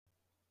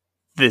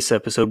This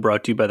episode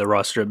brought to you by the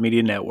Roster Up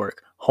Media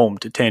Network, home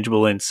to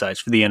tangible insights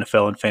for the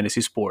NFL and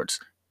fantasy sports.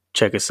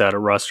 Check us out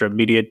at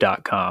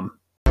rosterupmedia.com.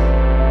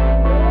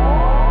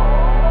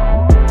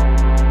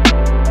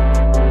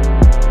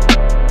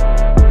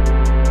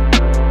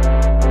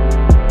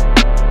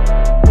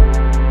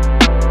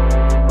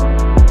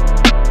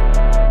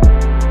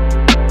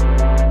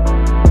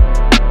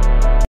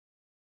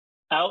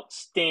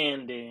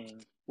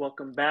 Outstanding.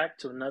 Welcome back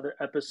to another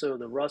episode of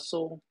The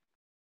Russell.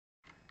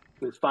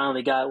 We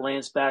finally got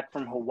Lance back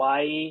from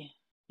Hawaii.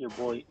 Your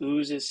boy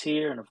Ooze is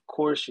here, and of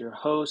course your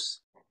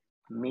host,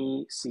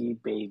 me, C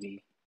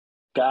Baby.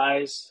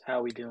 Guys,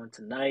 how we doing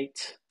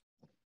tonight?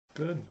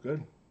 Good.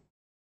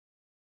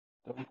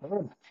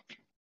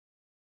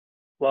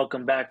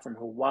 Welcome back from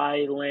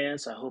Hawaii,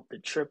 Lance. I hope the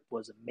trip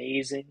was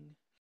amazing.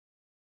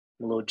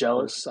 I'm a little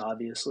jealous,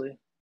 obviously.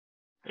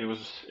 It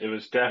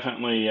was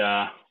definitely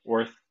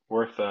worth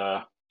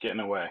getting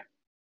away.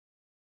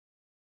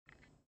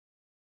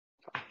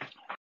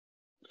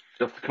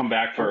 Just to come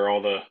back for all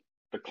the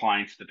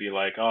clients to be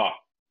like, oh,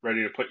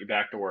 ready to put you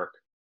back to work.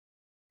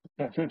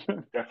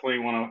 Definitely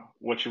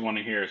what you want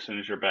to hear as soon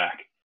as you're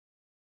back.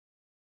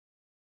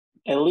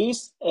 At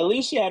least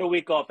you had a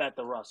week off at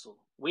the Russell.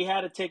 We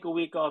had to take a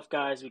week off,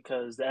 guys,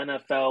 because the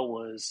NFL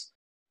was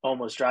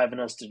almost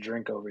driving us to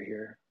drink over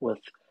here with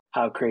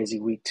how crazy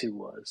week 2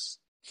 was.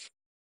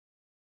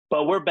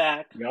 But we're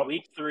back, Yep.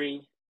 Week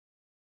 3.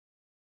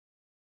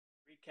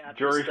 Recap.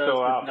 Jury's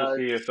still out to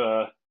see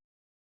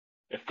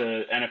if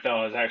the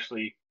NFL has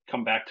actually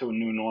come back to a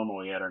new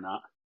normal yet or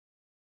not.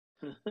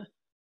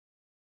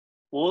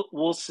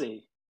 We'll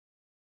see.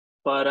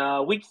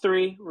 But Week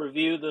 3,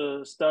 review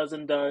the studs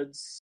and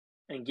duds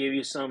and give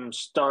you some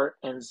start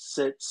and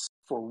sits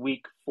for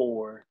Week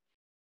 4.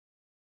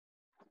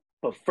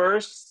 But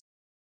first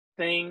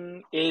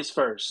thing is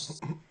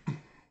first.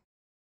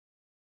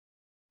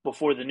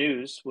 Before the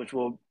news, which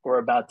we're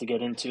about to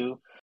get into,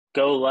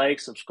 go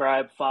like,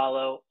 subscribe,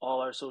 follow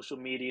all our social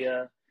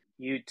media,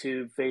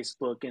 YouTube,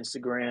 Facebook,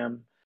 Instagram,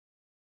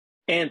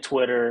 and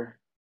Twitter,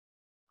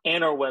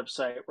 and our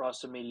website,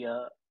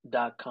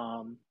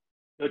 rostermedia.com.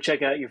 Go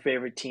check out your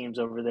favorite teams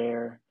over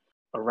there,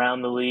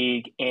 around the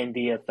league and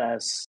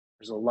DFS.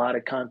 There's a lot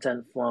of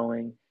content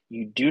flowing.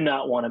 You do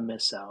not want to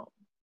miss out.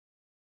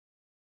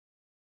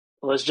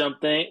 Let's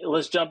jump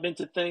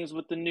into things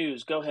with the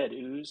news. Go ahead,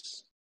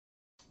 Ooze.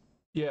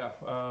 Yeah,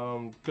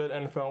 good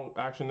NFL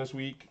action this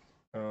week.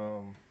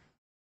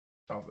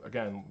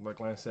 Again, like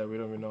Lance said, we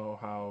don't even know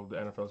how the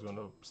NFL is going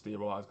to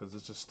stabilize because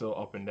it's just still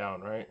up and down,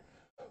 right?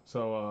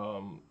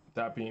 So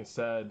that being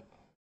said,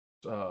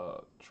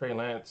 Trey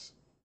Lance,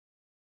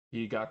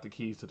 he got the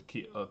keys to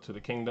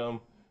the kingdom,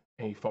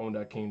 and he phoned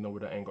that kingdom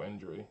with an ankle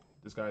injury.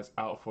 This guy's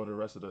out for the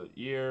rest of the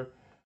year.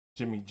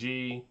 Jimmy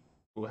G,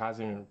 who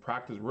hasn't even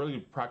really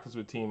practiced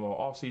with the team all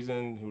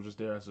offseason, he was just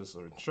there as just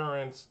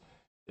insurance,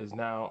 is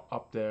now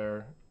up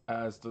there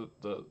as the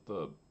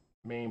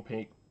main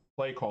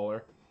play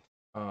caller.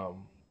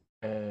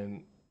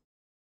 And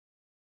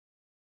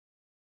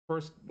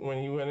first, when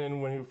he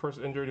first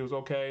injured, he was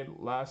okay.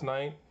 Last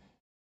night,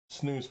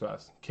 snooze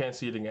fest. Can't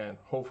see it again.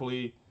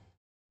 Hopefully,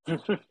 this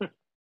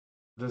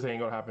ain't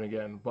gonna happen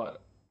again,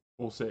 but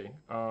we'll see.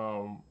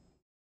 For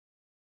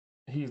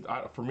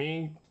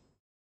me,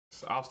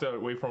 I'll stay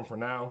away from him for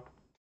now.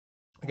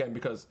 Again,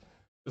 because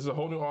this is a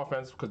whole new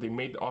offense because they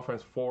made the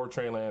offense for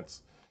Trey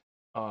Lance,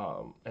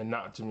 and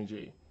not Jimmy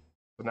G.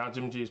 So now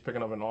Jimmy G is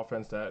picking up an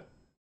offense that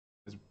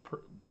is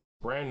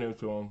brand new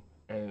to him,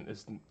 and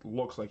it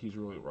looks like he's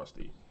really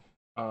rusty.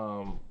 They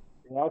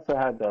also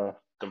had the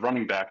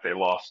running back they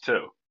lost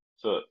too.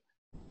 So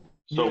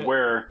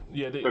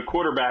the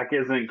quarterback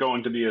isn't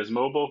going to be as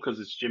mobile because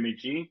it's Jimmy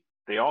G.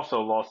 They also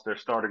lost their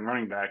starting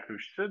running back, who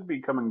should be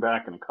coming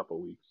back in a couple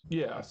of weeks.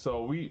 Yeah,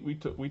 so we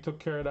took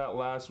care of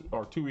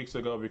that 2 weeks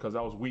ago because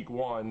that was week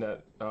 1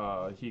 that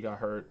he got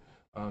hurt.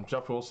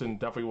 Jeff Wilson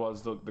definitely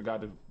was the guy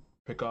to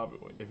pick up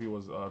if he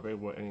was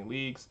available in any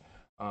leagues.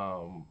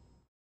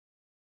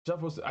 Jeff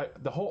Wilson,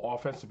 the whole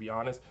offense, to be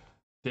honest,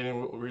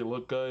 didn't really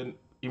look good.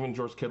 Even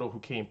George Kittle,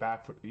 who came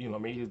back,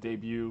 made his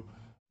debut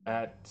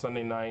at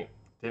Sunday night,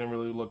 didn't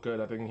really look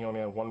good. I think he only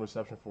had 1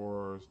 reception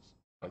for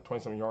like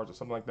 20-something yards or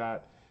something like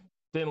that.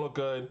 Didn't look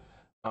good.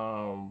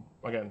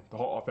 Again, the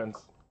whole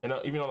offense, and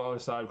even on the other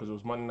side, because it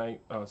was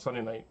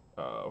Sunday night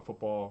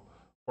football,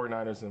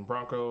 49ers and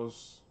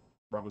Broncos.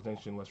 Broncos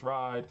Nation, let's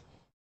ride.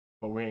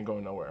 But we ain't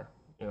going nowhere.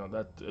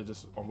 That it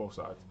just on both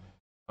sides.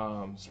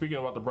 Speaking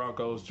about the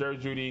Broncos, Jerry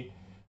Jeudy,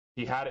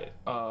 he had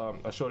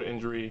a shoulder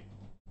injury.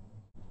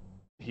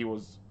 He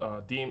was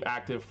deemed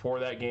active for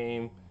that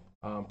game,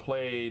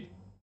 played,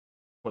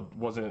 but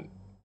wasn't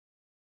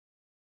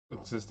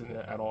consistent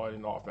at all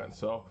in offense.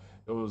 So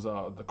it was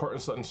the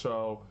Courtland Sutton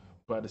show,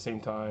 but at the same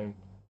time,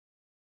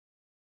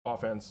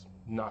 offense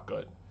not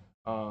good.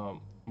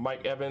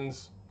 Mike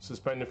Evans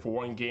suspended for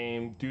 1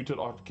 game due to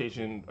the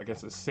altercation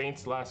against the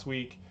Saints last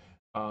week.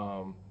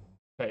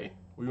 Hey,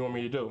 what do you want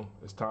me to do?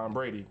 It's Tom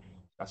Brady.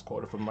 That's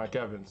quoted from Mike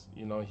Evans.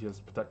 He has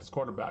to protect his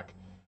quarterback.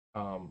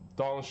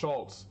 Dalton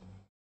Schultz,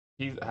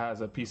 he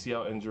has a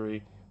PCL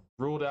injury.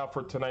 ruled out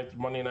for tonight's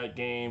Monday night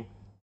game.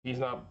 He's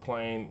not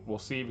playing. We'll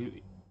see if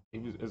he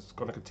is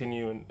going to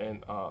continue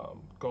and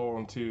go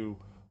into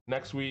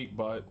next week.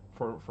 But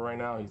for right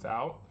now, he's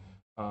out.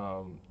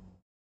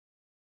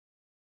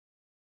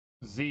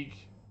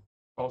 Zeke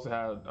also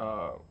had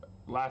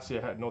last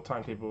year had no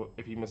timetable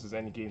if he misses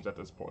any games at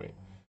this point.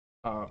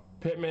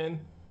 Pittman,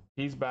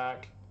 he's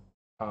back.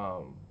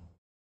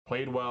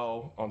 Played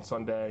well on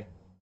Sunday.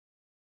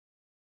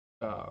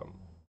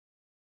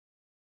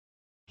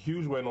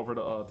 Huge win over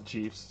the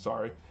Chiefs.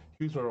 Sorry,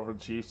 huge win over the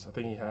Chiefs. I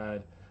think he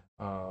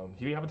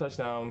didn't have a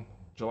touchdown.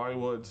 Jelani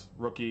Woods,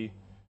 rookie,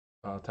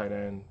 tight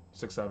end,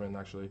 6'7"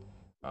 actually,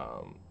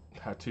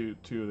 had two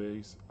of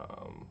these.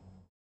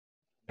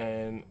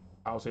 And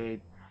I'll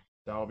say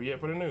that'll be it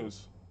for the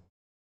news.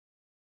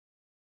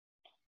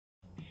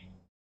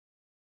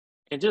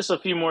 And just a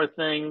few more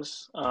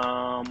things.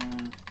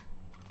 Dalvin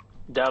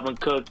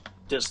Cook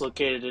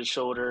dislocated his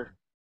shoulder.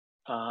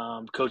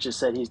 Coaches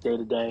said he's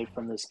day-to-day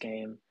from this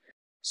game.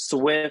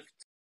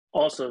 Swift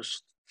also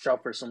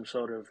suffered some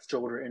sort of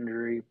shoulder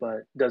injury,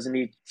 but doesn't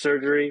need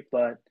surgery,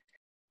 but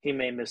he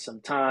may miss some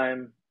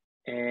time.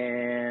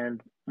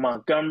 And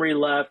Montgomery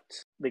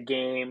left the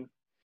game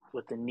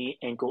with a knee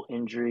ankle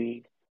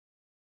injury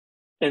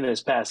in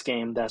this past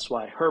game. That's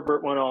why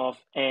Herbert went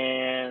off.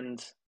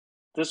 And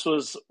this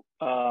was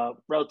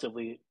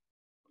relatively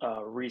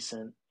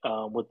recent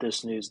with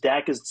this news.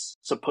 Dak is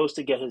supposed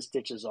to get his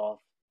stitches off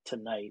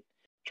tonight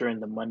during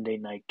the Monday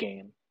night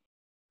game.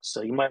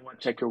 So you might want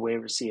to check your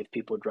waiver, see if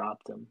people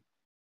dropped him.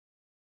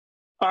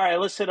 All right,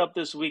 let's hit up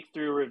this week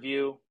 3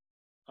 review.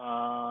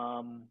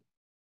 I'm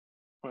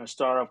going to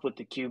start off with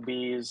the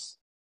QBs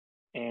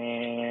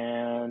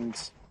and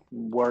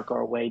work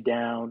our way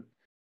down.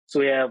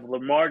 So we have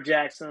Lamar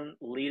Jackson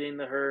leading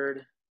the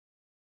herd,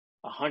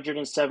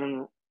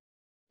 107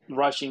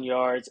 rushing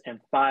yards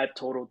and 5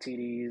 total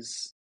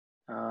TDs.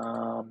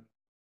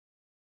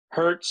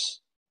 Hurts,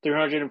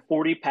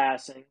 340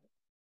 passing,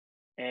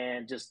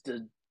 and just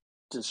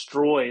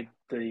destroyed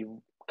the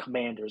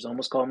Commanders.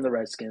 Almost call them the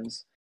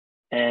Redskins.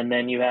 And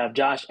then you have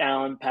Josh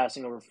Allen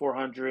passing over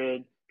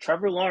 400.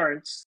 Trevor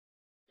Lawrence,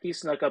 he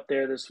snuck up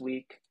there this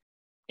week.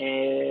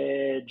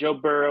 And Joe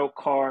Burrow,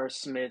 Carr,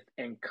 Smith,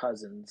 and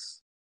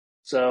Cousins.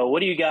 So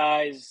what do you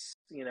guys,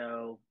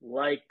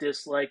 like,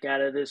 dislike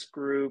out of this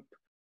group?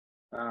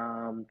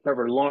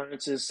 Trevor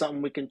Lawrence is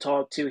something we can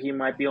talk to. He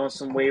might be on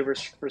some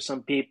waivers for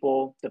some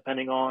people,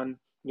 depending on,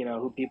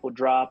 who people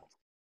dropped.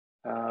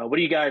 What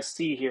do you guys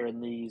see here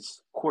in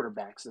these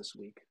quarterbacks this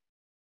week?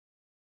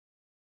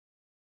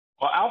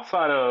 Well,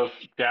 outside of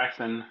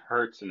Jackson,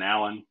 Hurts, and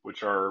Allen,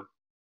 which they're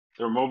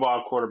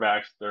mobile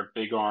quarterbacks, they're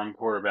big arm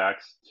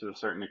quarterbacks to a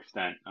certain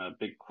extent,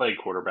 big play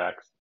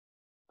quarterbacks.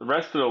 The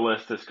rest of the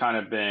list has kind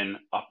of been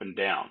up and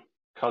down.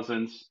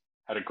 Cousins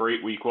had a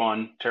great week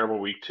 1, terrible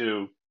week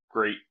 2,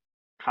 great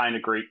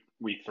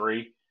week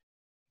 3.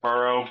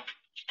 Burrow,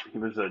 he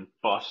was a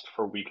bust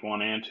for week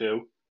 1 and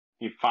 2.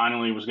 He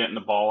finally was getting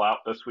the ball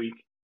out this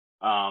week.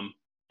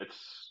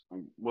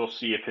 We'll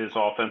see if his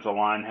offensive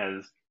line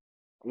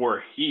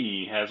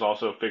he has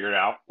also figured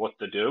out what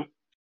to do.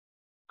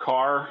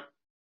 Carr,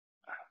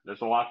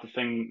 there's a lot of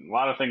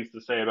things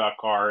to say about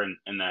Carr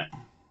and that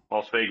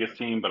Las Vegas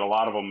team, but a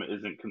lot of them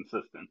isn't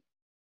consistent.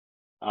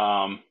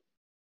 Trevor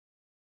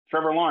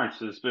Lawrence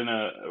has been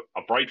a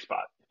bright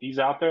spot. If he's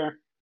out there,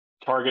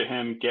 target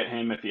him, get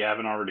him if you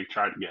haven't already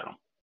tried to get him.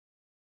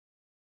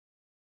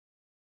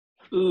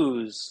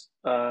 Ooze,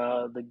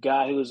 the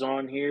guy who's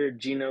on here,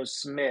 Geno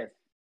Smith.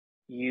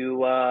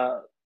 You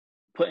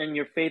putting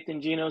your faith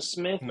in Geno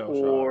Smith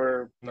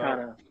or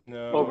kind of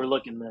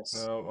overlooking this?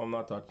 No, I'm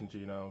not touching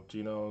Geno.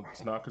 Geno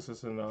is not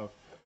consistent enough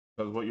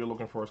because what you're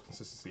looking for is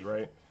consistency,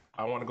 right?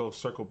 I want to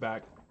circle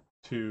back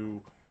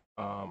to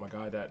a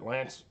guy that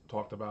Lance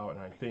talked about, and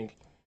I think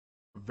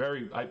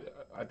I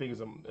think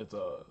it's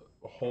a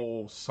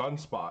whole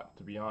sunspot,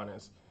 to be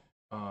honest,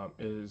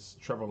 is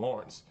Trevor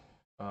Lawrence.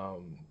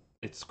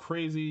 It's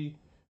crazy.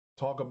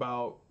 Talk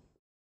about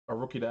a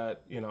rookie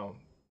that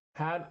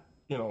had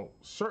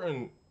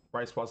certain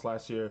bright spots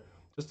last year,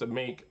 just to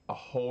make a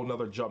whole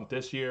nother jump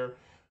this year.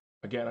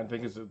 Again, I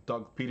think it's a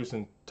Doug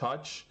Peterson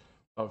touch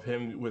of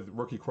him with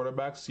rookie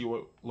quarterbacks.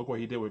 Look what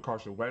he did with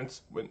Carson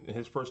Wentz in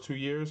his first 2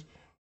 years.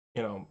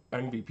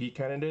 MVP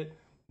candidate.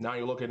 Now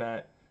you're looking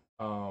at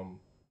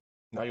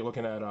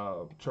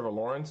Trevor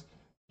Lawrence.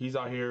 He's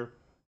out here.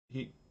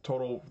 He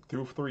total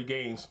through 3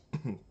 games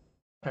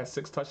has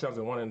 6 touchdowns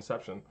and 1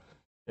 interception.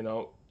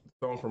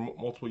 Throwing for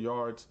multiple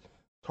yards,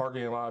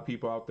 targeting a lot of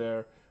people out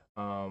there.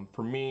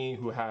 For me,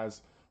 who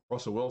has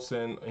Russell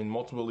Wilson in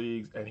multiple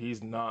leagues and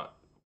he's not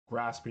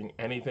grasping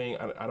anything,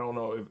 I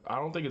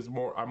think it's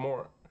more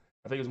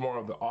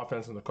of the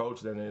offense and the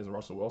coach than it is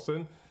Russell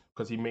Wilson,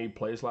 because he made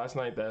plays last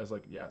night that is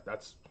like, yeah,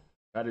 that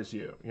is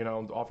you.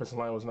 The offensive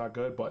line was not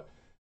good, but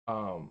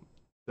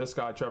this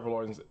guy Trevor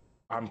Lawrence,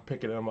 I'm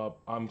picking him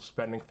up. I'm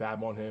spending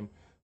fab on him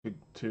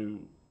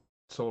to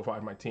solidify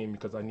my team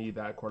because I need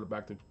that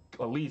quarterback to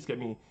at least get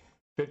me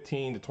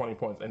 15 to 20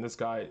 points. And this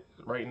guy,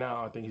 right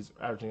now, I think he's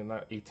averaging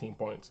about 18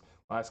 points.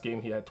 Last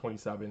game, he had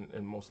 27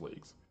 in most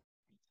leagues.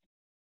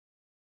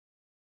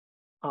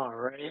 All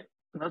right.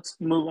 Let's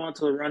move on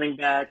to the running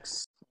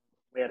backs.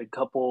 We had a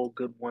couple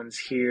good ones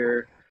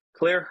here.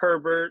 Khalil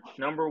Herbert,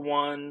 number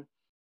one,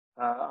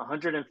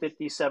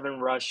 157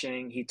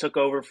 rushing. He took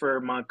over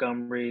for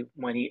Montgomery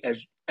when he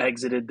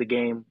exited the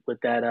game with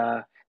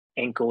that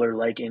ankle or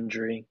leg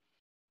injury.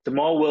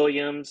 Jamal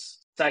Williams,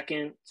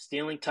 second,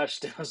 stealing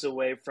touchdowns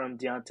away from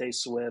Deontay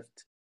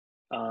Swift.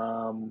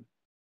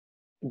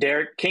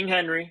 Derek King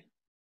Henry,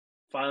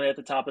 finally at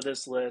the top of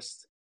this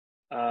list.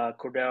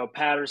 Cordell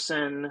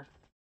Patterson,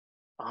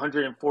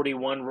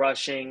 141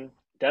 rushing.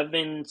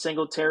 Devin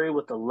Singletary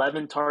with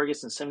 11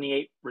 targets and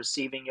 78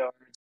 receiving yards.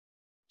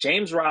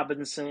 James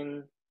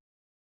Robinson,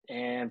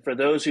 and for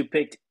those who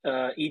picked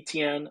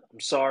ETN, I'm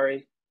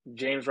sorry.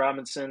 James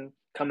Robinson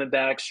coming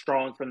back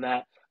strong from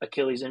that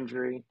Achilles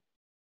injury.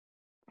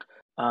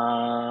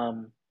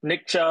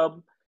 Nick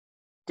Chubb,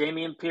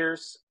 Dameon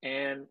Pierce,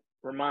 and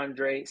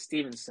Ramondre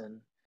Stevenson.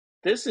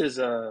 This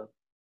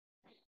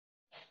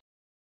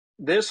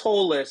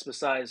whole list,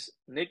 besides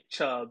Nick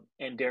Chubb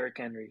and Derrick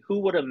Henry, who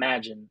would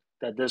imagine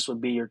that this would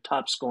be your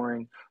top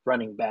scoring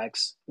running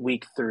backs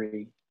week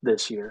 3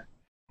 this year?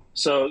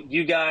 So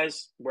you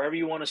guys, wherever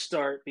you want to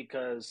start,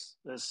 because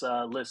this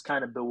list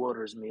kind of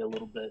bewilders me a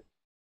little bit.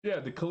 Yeah,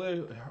 the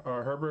Khalil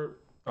Herbert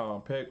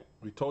pick,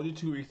 we told you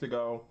 2 weeks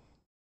ago,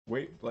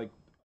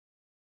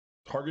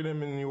 target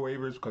him in your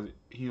waivers because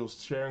he was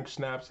sharing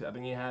snaps. I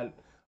think he had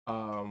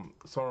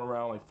somewhere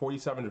around like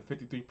 47 to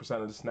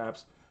 53% of the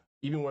snaps,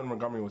 even when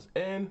Montgomery was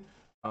in.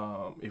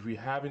 If you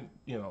haven't,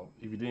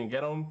 if you didn't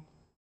get him,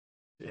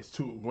 it's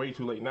way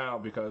too late now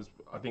because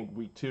I think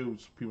week 2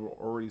 people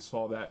already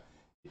saw that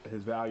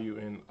his value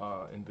in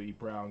the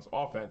Browns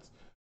offense.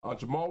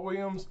 Jamal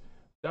Williams,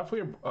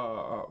 definitely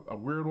a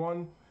weird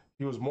one.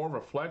 He was more of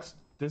a flex.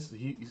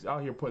 He's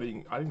out here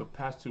putting, I think the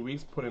past 2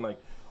 weeks, putting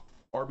like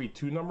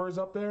RB2 numbers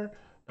up there,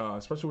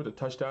 especially with the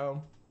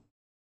touchdown.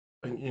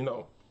 And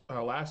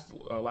last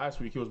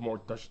week he was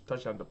more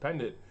touchdown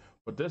dependent,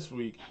 but this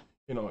week,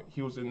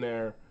 he was in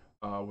there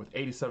with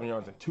 87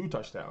 yards and 2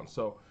 touchdowns.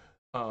 So,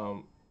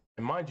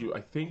 and mind you,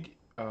 I think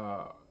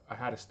I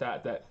had a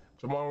stat that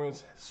Jamal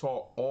Williams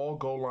saw all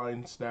goal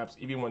line snaps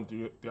even when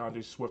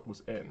DeAndre Swift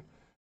was in.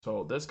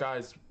 So this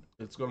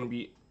it's going to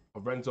be a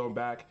red zone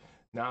back.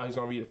 Now he's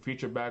going to be a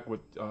feature back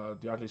with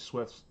DeAndre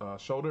Swift's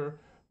shoulder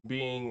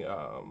being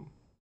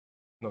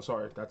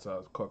that's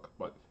Cook,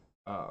 but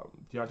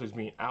DeAndre's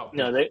being out.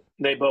 No,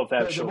 they both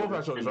have shoulders. They both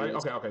have shoulders, right?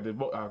 Okay.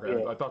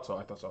 Yeah. I thought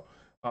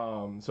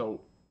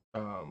so.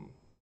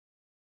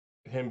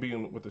 Him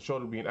being with the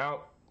shoulder being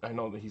out, I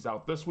know that he's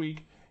out this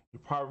week.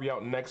 He'll probably be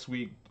out next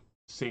week.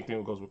 Same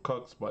thing goes with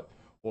Cooks, but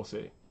we'll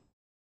see.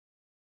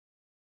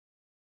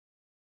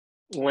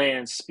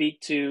 Lance,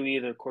 speak to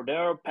either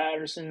Cordero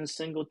Patterson,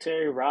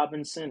 Singletary,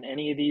 Robinson,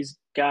 any of these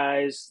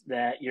guys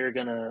that you're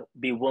going to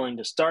be willing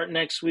to start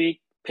next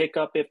week, pick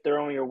up if they're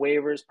on your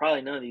waivers.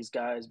 Probably none of these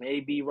guys.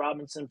 Maybe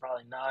Robinson,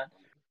 probably not.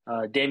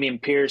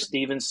 Dameon Pierce,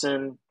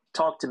 Stevenson.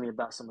 Talk to me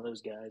about some of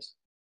those guys.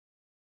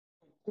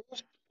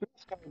 This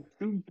got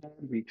 2 bad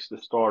weeks to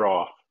start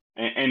off.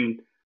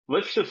 And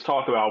let's just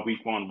talk about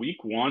week 1.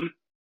 Week 1,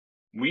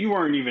 we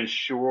weren't even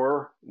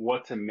sure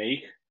what to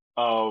make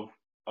of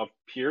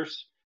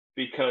Pierce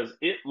because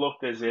it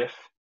looked as if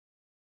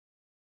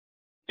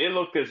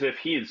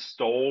he had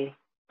stole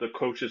the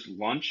coach's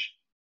lunch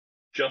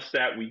just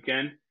that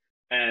weekend,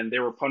 and they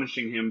were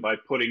punishing him by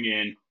putting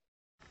in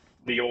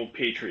the old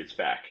Patriots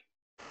back.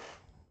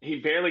 He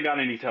barely got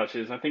any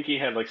touches. I think he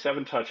had like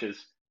 7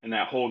 touches in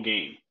that whole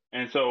game.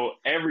 And so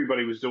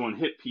everybody was doing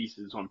hit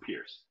pieces on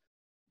Pierce.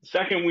 The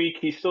second week,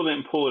 he still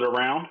didn't pull it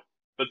around.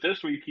 But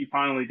this week, he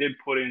finally did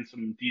put in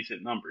some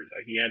decent numbers.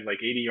 He had like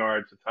 80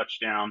 yards, a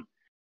touchdown,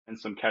 and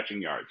some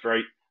catching yards,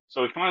 right?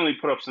 So he finally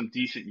put up some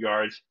decent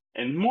yards.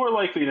 And more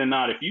likely than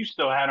not, if you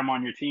still had him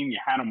on your team, you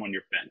had him on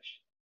your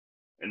bench.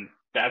 And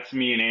that's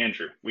me and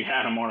Andrew. We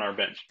had him on our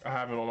bench. I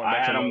have him on my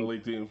bench in another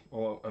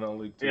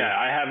league too. Yeah,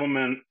 I have him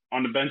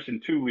on the bench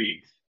in 2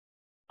 leagues.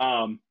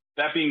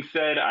 That being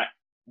said,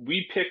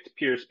 we picked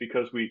Pierce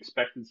because we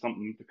expected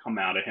something to come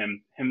out of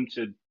him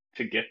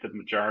to get the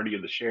majority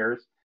of the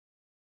shares.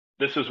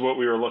 This is what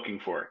we were looking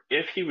for.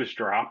 If he was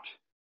dropped,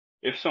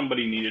 if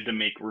somebody needed to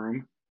make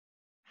room,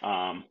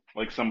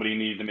 like somebody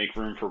needed to make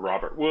room for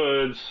Robert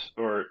Woods,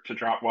 or to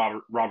drop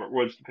Robert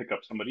Woods to pick up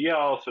somebody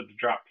else, or to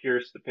drop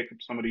Pierce to pick up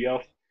somebody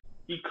else,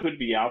 he could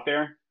be out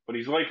there, but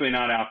he's likely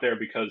not out there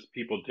because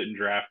people didn't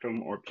draft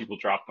him or people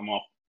dropped him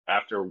off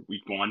after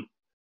week 1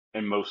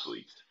 in most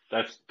leagues.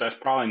 That's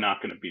probably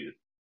not going to be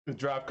the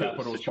draft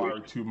capital is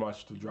probably too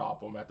much to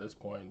drop him at this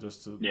point,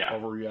 just to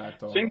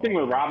overreact. Same thing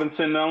with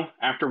Robinson, though.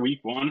 After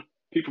week 1,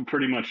 people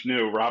pretty much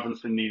knew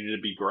Robinson needed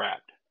to be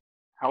grabbed.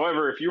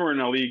 However, if you were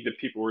in a league that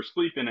people were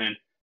sleeping in,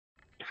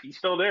 if he's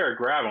still there,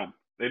 grab him.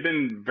 They've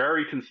been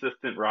very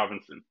consistent,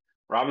 Robinson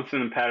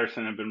and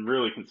Patterson have been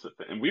really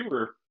consistent. And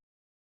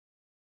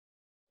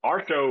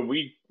our show,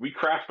 we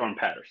crapped on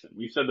Patterson.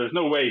 We said there's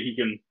no way he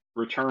can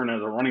return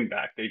as a running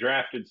back. They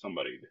drafted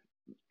somebody.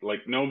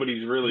 Like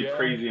nobody's really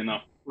crazy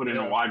enough to put in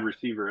a wide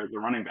receiver as a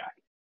running back.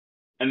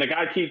 And the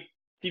guy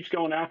keeps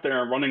going out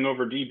there and running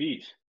over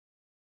DBs.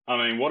 I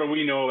mean, what do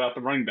we know about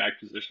the running back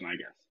position, I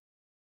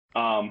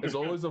guess? It's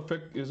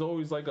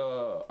always like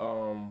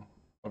a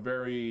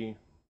very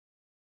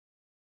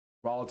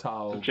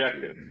volatile,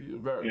 subjective.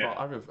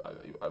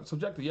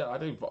 Subjective, yeah. I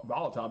think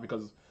volatile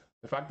because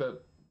the fact that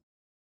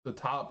the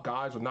top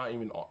guys are not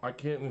even. I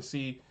can't even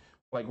see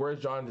like where's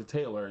Jonathan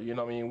Taylor. You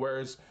know what I mean?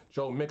 Where's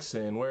Joe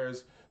Mixon?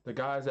 Where's the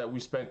guys that we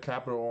spent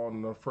capital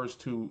on the first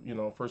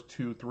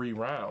 2-3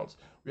 rounds?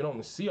 We don't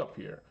even see up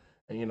here,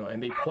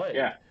 and they play.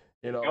 Yeah.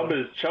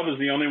 Chubb is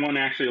the only one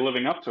actually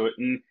living up to it,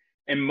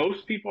 and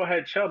most people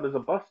had Chubb as a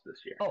bust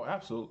this year. Oh,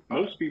 absolutely.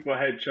 Most people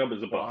had Chubb as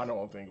a bust. Well, I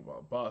don't think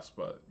about bust,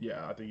 but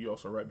yeah, I think you're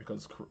also right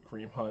because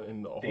Kareem Hunt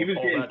and he was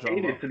getting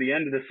faded to the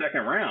end of the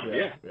second round.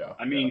 Yeah.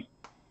 I mean,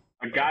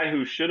 a guy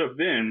who should have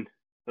been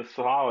a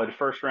solid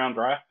first round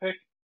draft pick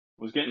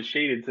was getting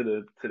shaded to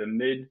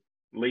the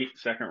late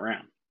second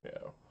round.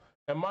 Yeah,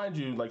 and mind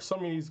you, like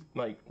some of these,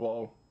 like,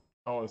 well,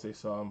 I want to say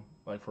some.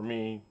 Like for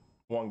me,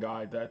 one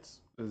guy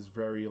is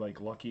very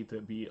like lucky to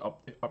be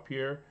up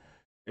here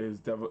is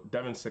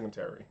Devin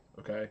Singletary.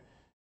 Okay,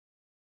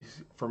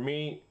 for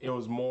me, it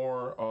was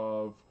more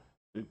of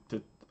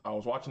I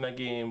was watching that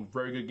game,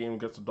 very good game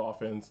against the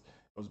Dolphins.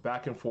 It was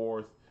back and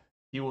forth.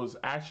 He was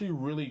actually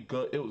really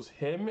good. It was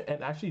him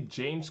and actually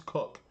James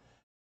Cook.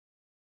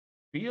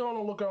 Be on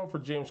the lookout for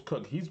James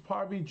Cook. He's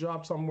probably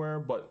dropped somewhere,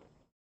 but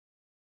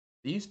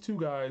these two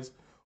guys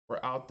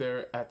were out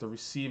there at the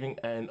receiving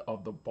end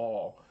of the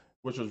ball,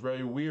 which was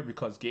very weird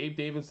because Gabe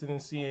Davis didn't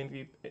see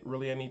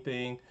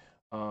anything.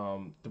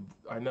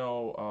 I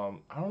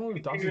know. I don't know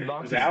if Dawson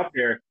Knox was out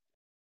there,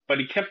 but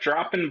he kept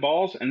dropping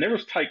balls, and there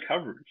was tight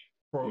coverage.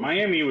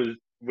 Miami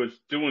was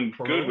doing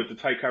good with the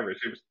tight coverage.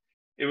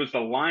 It was the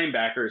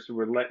linebackers who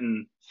were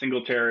letting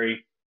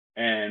Singletary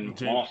and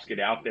Moss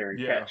get out there and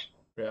catch.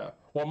 Yeah.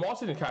 Well, Moss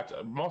didn't catch.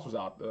 Moss was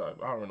out.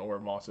 I don't even know where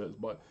Moss is,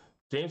 but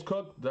James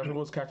Cook definitely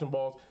was catching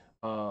balls.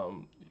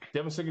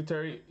 Devin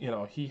Singletary,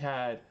 he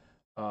had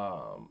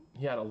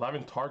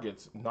 11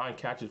 targets, 9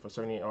 catches for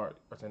 78 yards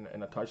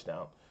and a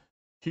touchdown.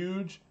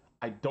 Huge.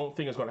 I don't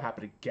think it's going to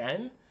happen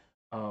again,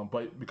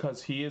 but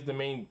because he is the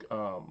main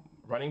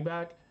running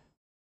back,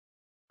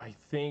 I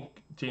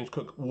think James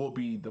Cook will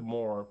be the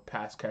more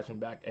pass catching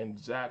back, and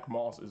Zach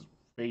Moss is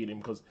fading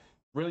because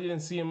really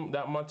didn't see him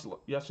that much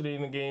yesterday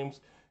in the games.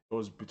 It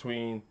was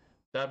between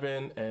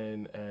Devin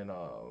and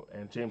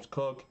James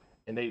Cook,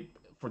 and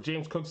for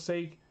James Cook's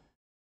sake,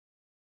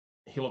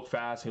 he looked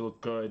fast, he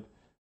looked good.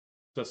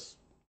 Just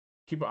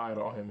keep an eye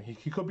on him.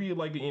 He could be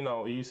like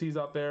you see he's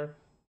out there,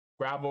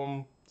 grab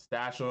him,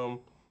 stash him.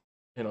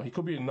 He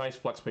could be a nice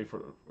flex pay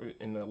for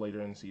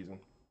later in the season.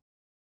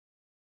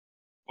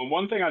 Well,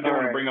 one thing I do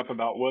want to bring up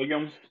about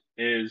Williams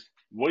is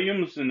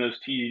Williams and those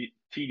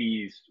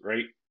TDs,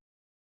 right?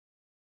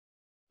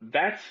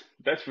 That's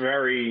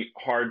very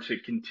hard to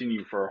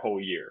continue for a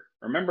whole year.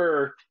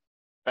 Remember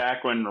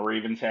back when the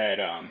Ravens had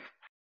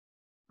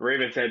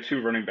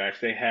 2 running backs.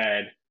 They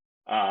had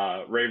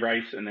Ray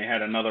Rice and they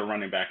had another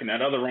running back, and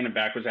that other running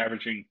back was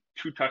averaging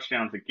 2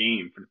 touchdowns a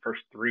game for the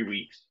first 3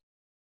 weeks.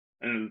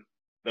 And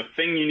the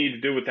thing you need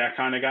to do with that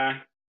kind of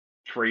guy,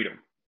 trade him.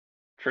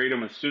 Trade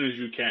him as soon as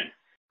you can.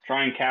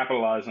 Try and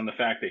capitalize on the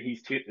fact that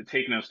he's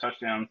taking those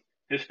touchdowns.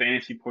 His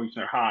fantasy points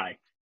are high.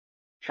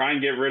 Try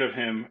and get rid of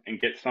him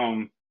and get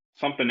something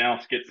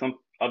else, get some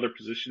other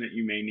position that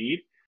you may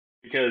need,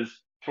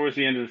 because towards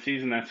the end of the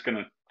season, that's going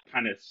to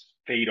kind of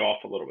fade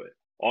off a little bit.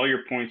 All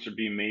your points are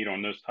being made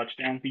on those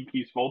touchdowns he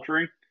keeps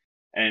vulturing,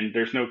 and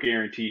there's no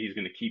guarantee he's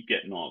going to keep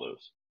getting all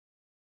those.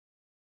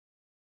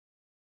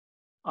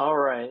 All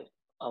right.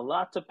 A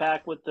lot to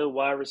pack with the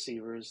wide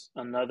receivers.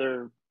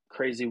 Another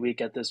crazy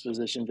week at this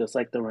position, just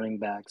like the running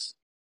backs.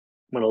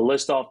 I'm going to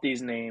list off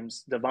these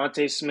names.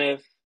 Devontae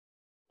Smith,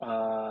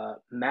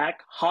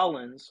 Mac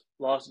Hollins,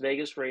 Las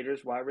Vegas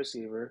Raiders wide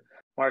receiver,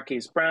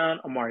 Marquise Brown,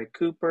 Amari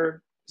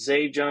Cooper,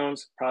 Zay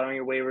Jones, probably on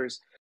your waivers,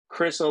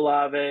 Chris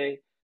Olave,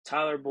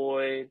 Tyler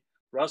Boyd,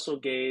 Russell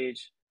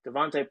Gage,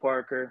 Devontae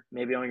Parker,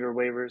 maybe on your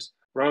waivers,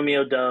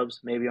 Romeo Doubs,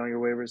 maybe on your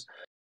waivers,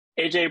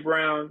 AJ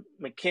Brown,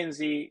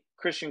 McKenzie,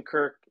 Christian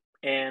Kirk,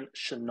 and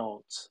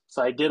Shenault.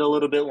 So I did a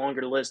little bit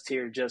longer list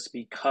here just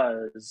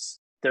because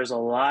there's a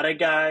lot of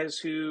guys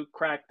who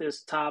cracked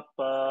this top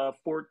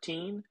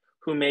 14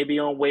 who may be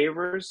on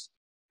waivers,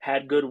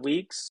 had good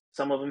weeks.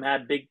 Some of them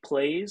had big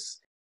plays,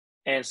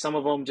 and some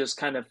of them just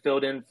kind of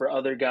filled in for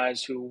other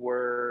guys who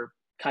were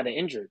kind of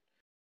injured.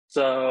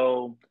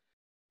 So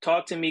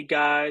talk to me,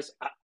 guys.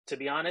 To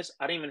be honest,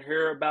 I didn't even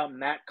hear about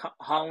Mac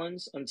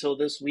Hollins until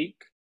this week.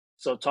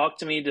 So talk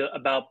to me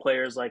about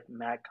players like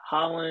Mac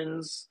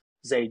Hollins,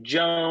 Zay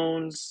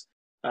Jones,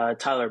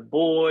 Tyler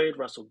Boyd,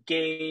 Russell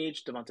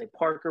Gage, Devontae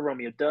Parker,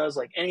 Romeo Doubs,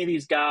 like any of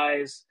these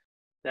guys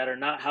that are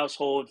not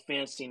household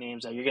fantasy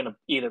names that you're going to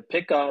either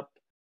pick up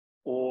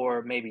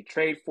or maybe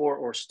trade for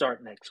or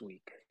start next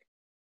week.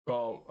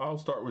 Well, I'll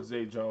start with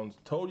Zay Jones.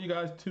 Told you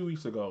guys 2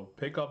 weeks ago,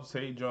 pick up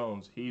Zay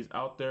Jones. He's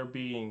out there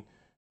being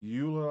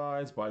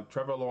utilized by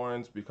Trevor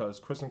Lawrence because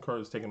Kristen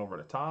Kirk is taking over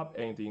the top.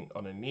 Anything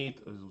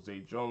underneath is Zay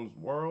Jones'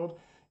 world.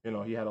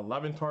 He had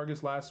 11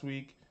 targets last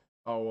week.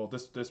 Oh well,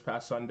 this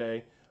past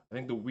Sunday. I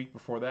think the week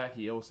before that, I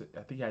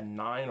think he had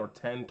 9 or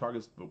 10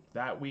 targets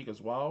that week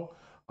as well.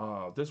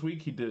 This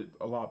week he did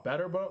a lot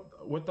better,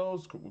 but with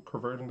those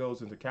converting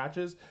those into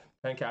catches,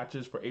 10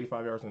 catches for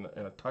 85 yards and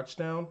a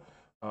touchdown.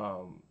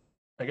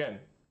 Again,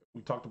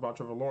 we talked about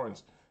Trevor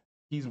Lawrence.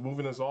 He's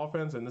moving this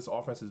offense, and this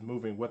offense is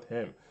moving with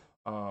him.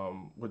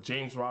 With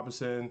James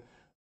Robinson,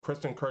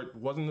 Kristen Kirk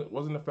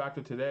wasn't a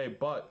factor today,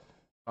 but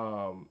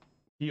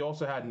he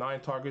also had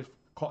 9 targets,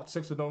 caught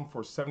 6 of them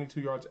for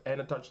 72 yards and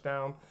a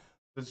touchdown.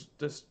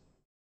 This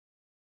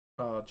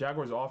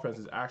Jaguars offense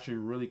is actually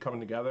really coming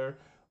together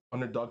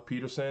under Doug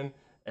Peterson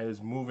and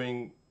is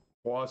moving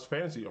for us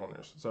fantasy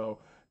owners. So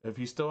if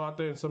he's still out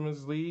there in some of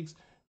his leagues,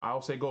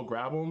 I'll say go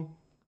grab him.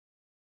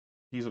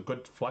 He's a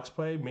good flex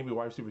play, maybe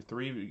wide receiver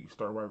 3. You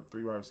start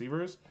 3 wide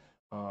receivers.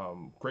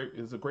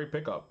 It's a great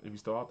pickup if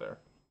he's still out there.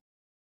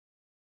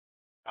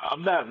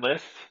 Of that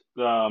list,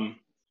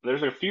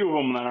 there's a few of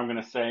them that I'm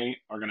going to say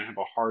are going to have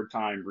a hard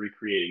time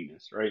recreating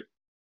this, right?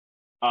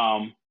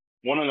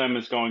 One of them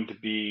is going to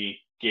be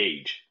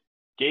Gage.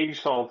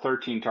 Gage saw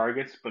 13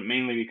 targets, but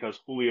mainly because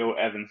Julio,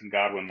 Evans, and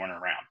Godwin weren't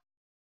around.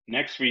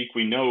 Next week,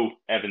 we know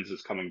Evans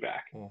is coming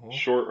back,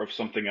 short of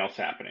something else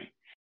happening.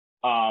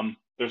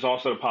 There's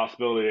also a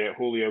possibility that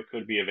Julio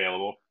could be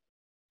available,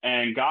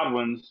 and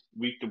Godwin's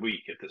week to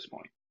week at this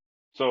point.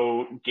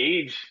 So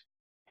Gage,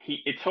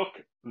 it took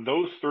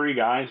those 3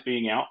 guys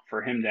being out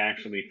for him to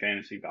actually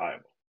fantasy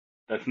viable.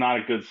 That's not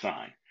a good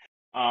sign.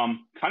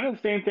 Kind of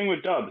the same thing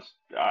with Dubs.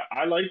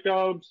 I like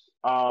Dubs.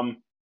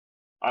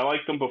 I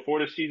liked them before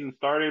the season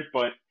started,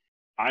 but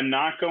I'm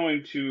not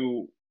going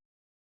to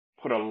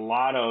put a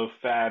lot of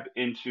fab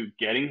into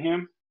getting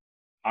him.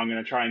 I'm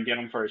going to try and get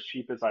him for as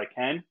cheap as I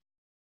can.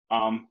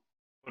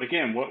 But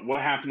again,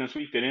 what happened this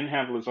week? They didn't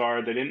have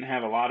Lazard. They didn't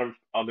have a lot of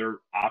other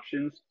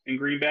options in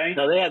Green Bay.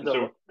 No, they had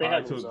Lazard.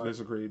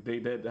 Disagree. They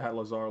did have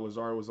Lazard.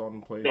 Lazard was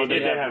on the play. They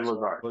did have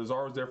Lazard.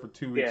 Lazard was there for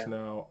 2 weeks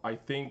now. I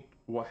think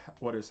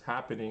what is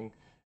happening,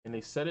 and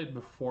they said it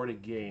before the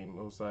game.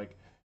 It was like,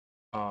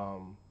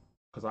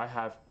 because I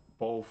have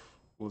both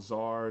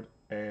Lazard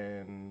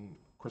and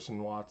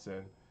Christian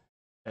Watson,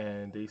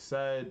 and they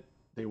said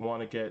they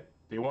want to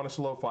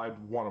solidify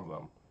one of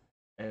them,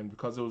 and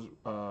because it was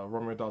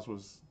Romeo Doubs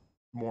was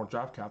more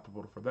draft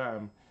capital for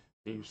them,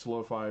 they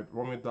solidified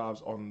Romeo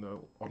Doubs on the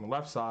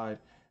left side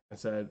and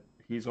said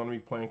he's going to be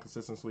playing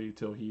consistently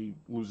until he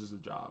loses a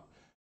job,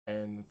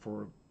 and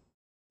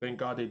thank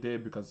God they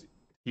did, because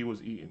he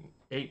was eating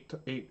 8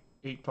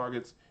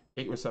 targets,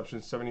 8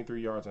 receptions,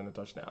 73 yards, and a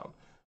touchdown.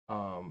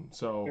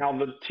 So now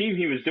the team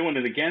he was doing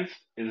it against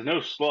is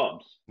no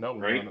slubs. No,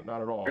 right?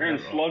 Not at all. They're in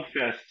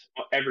slugfests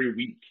every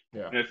week.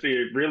 Yeah. And that's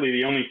really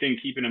the only thing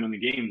keeping them in the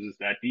games is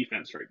that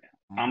defense right now.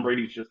 Tom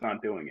Brady's just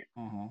not doing it.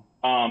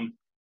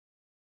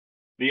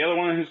 The other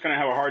one who's going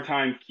to have a hard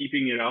time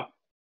keeping it up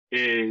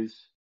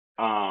is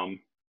Devontae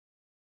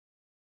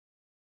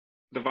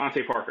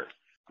Parker.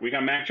 We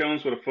got Mac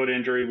Jones with a foot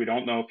injury. We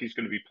don't know if he's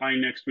going to be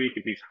playing next week,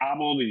 if he's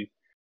hobbled, if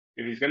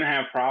he's going to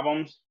have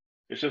problems.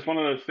 It's just one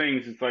of those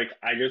things. It's like,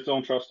 I just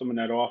don't trust him in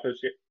that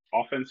offense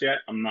yet.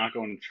 I'm not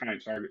going to try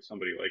and target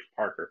somebody like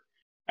Parker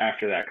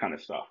after that kind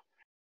of stuff.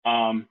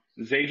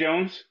 Zay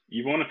Jones,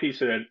 you want a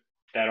piece of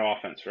that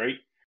offense, right?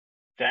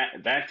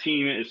 That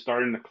team is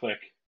starting to click.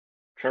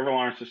 Trevor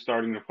Lawrence is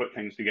starting to put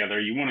things together.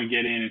 You want to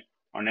get in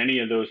on any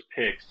of those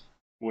picks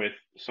with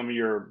some of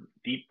your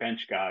deep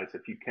bench guys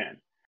if you can.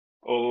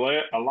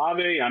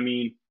 Olave, I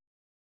mean,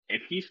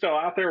 if he's still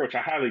out there, which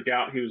I highly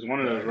doubt, he was one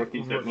of those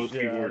rookies that most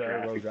people were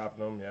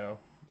drafting. Him,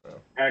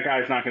 That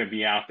guy's not going to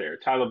be out there.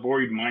 Tyler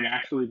Boyd might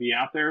actually be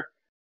out there,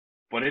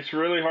 but it's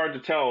really hard to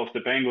tell if the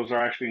Bengals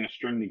are actually going to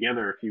string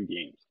together a few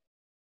games,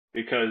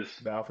 because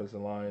the offensive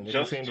line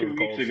just 2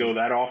 weeks ago,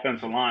 that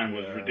offensive line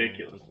was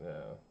ridiculous.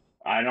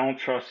 I don't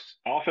trust.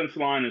 Offensive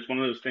line is one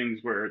of those things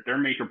where they're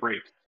make or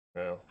break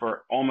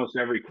for almost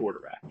every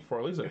quarterback. For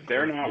at least if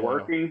they're not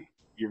working,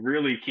 you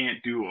really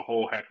can't do a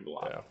whole heck of a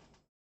lot.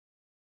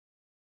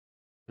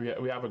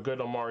 We have a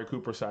good Amari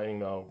Cooper sighting,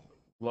 though.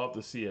 Love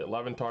to see it.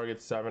 11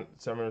 targets, 7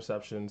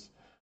 receptions,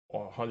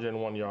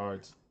 101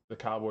 yards. The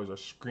Cowboys are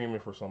screaming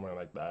for someone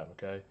like that,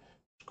 okay?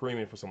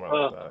 Screaming for someone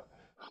like that.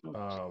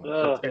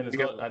 And it's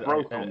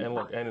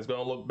going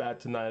to look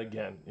bad tonight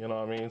again. You know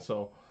what I mean?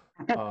 So,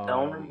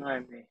 don't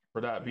remind me.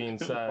 For that being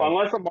said,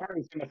 unless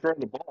Amari's going to throw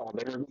the ball,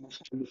 they're going to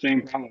have the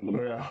same problem.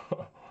 Yeah.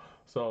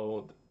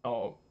 So,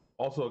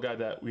 also a guy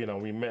that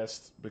we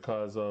missed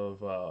because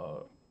of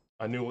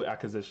a new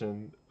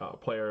acquisition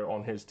player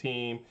on his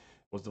team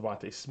was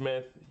Devontae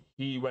Smith.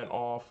 He went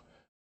off,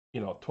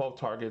 12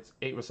 targets,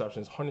 8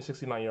 receptions,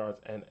 169 yards,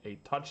 and a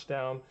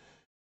touchdown.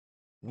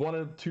 One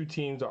of the 2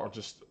 teams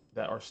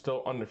that are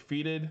still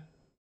undefeated,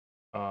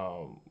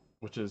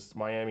 which is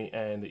Miami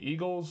and the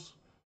Eagles.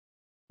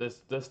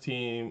 This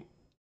team,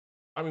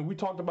 I mean, we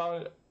talked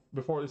about it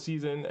before the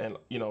season, and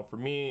for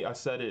me, I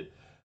said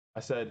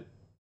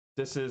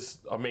this is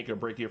a make or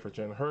break year for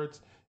Jalen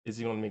Hurts. Is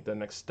he going to make that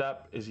next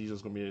step? Is he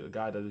just going to be a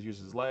guy that just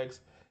uses his legs?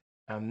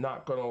 I'm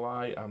not going to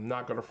lie. I'm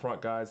not going to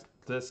front, guys.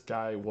 This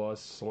guy was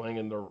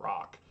slinging the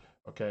rock.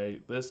 Okay.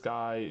 This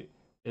guy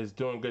is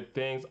doing good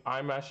things.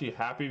 I'm actually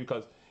happy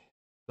because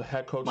the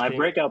head coach My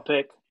breakout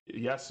pick.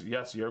 Yes,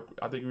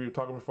 I think we were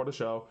talking before the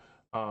show.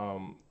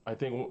 I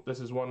think this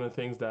is one of the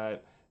things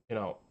that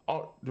the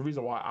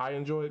reason why I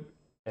enjoy it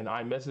and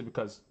I miss it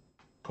because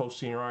Coach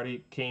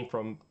Seniority came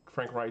from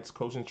Frank Wright's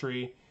coaching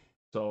tree.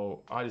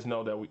 So I just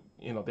know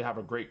that they have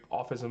a great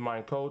offensive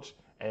mind coach,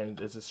 and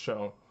it's just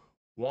shown.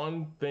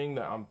 One thing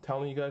that I'm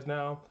telling you guys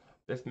now,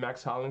 this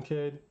Max Holland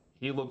kid,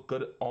 he looked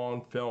good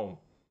on film.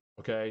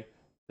 Okay,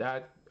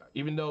 that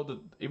even though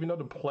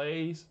the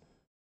plays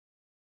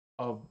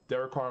of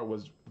Derek Carr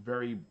was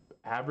very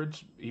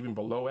average, even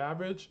below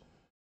average,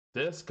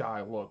 this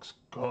guy looks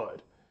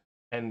good,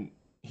 and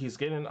he's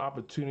getting an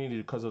opportunity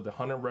because of the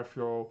Hunter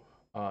Renfrow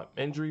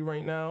injury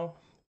right now,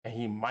 and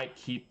he might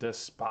keep this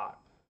spot.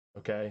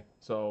 Okay,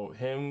 so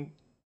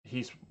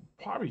he's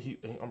probably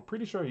I'm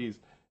pretty sure he's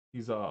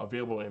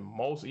available in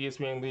most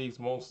ESPN leagues,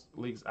 most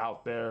leagues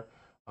out there.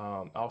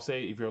 I'll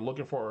say if you're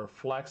looking for a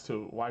flex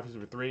to wide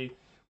receiver 3,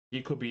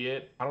 he could be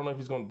it. I don't know if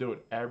he's going to do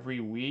it every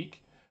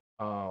week,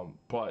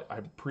 but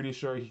I'm pretty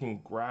sure he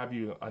can grab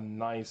you a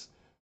nice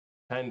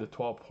 10 to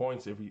 12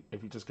 points if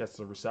he just gets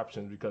the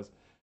receptions, because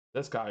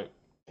this guy,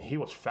 he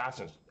was fast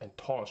and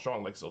tall and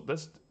strong. Like, so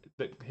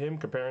him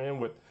comparing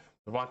him with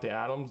Devontae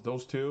Adams,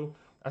 those two,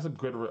 that's a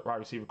good wide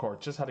receiver core.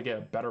 Just had to get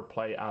a better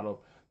play out of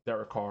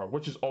Derek Carr,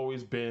 which has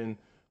always been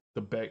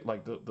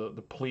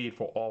the plead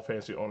for all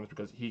fantasy owners,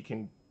 because he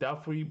can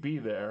definitely be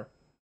there,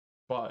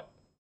 but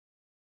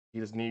he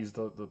just needs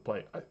the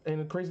play. And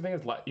the crazy thing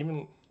is, like,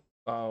 even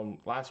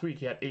last week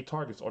he had 8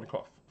 targets, only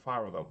caught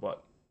 5 of them,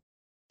 but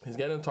he's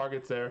getting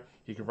targets there.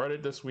 He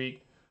converted this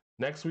week.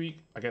 Next week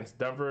against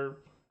Denver,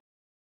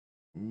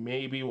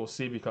 maybe we'll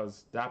see,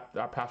 because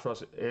that pass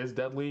rush is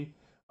deadly,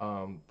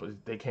 but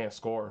they can't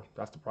score.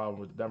 That's the problem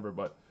with Denver,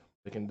 but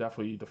they can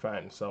definitely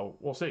defend. So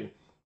we'll see.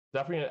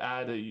 Definitely an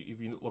add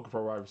if you're looking for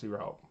a wide receiver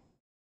help.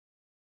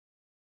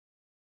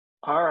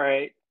 All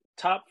right.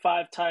 Top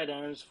 5 tight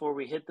ends before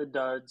we hit the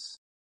duds.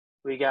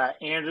 We got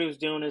Andrews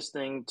doing his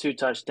thing, 2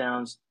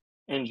 touchdowns.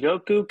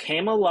 Njoku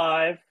came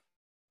alive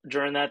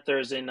during that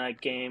Thursday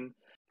night game.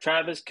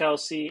 Travis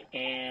Kelce,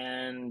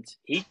 and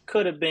he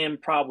could have been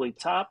probably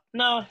top.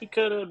 No, he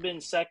could have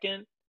been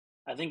second.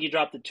 I think he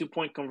dropped a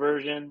 2-point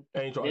conversion.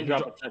 And he didn't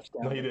drop a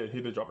touchdown. No, he did.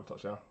 He did drop a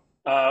touchdown.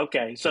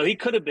 Okay. So he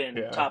could have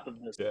been top of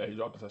this. Yeah, he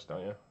dropped a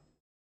touchdown, yeah.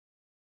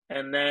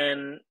 And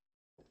then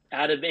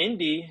out of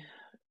Indy,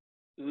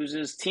 who's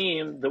his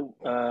team, the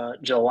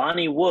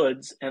Jelani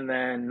Woods, and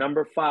then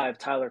number 5,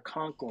 Tyler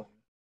Conklin.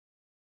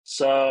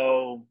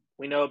 So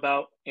we know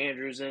about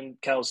Andrews and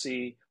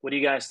Kelce. What do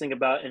you guys think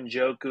about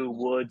Njoku,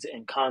 Woods,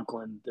 and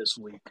Conklin this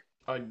week?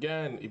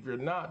 Again, if you're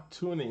not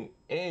tuning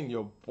in,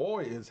 your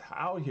boy is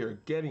out here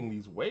getting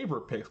these waiver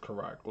picks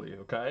correctly,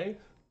 okay?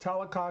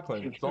 Tyler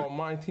Conklin is on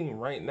my team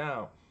right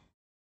now.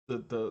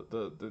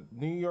 The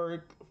New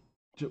York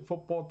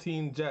football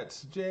team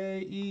Jets,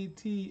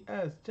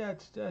 Jets,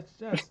 Jets.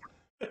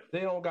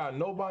 They don't got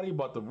nobody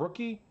but the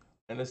rookie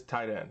and his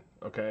tight end,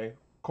 okay?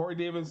 Corey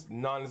Davis,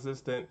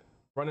 non-existent.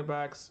 Running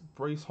backs,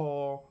 Breece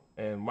Hall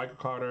and Michael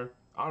Carter,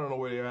 I don't know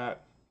where they're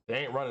at. They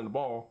ain't running the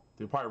ball.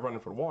 They're probably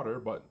running for the water,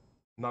 but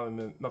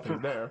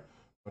nothing's there,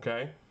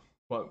 okay?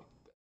 But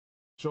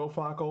Joe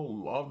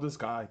Flacco loved this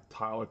guy,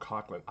 Tyler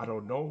Conklin. I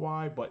don't know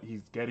why, but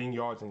he's getting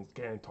yards and he's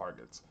getting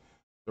targets.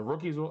 The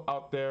rookies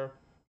out there,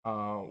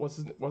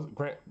 what's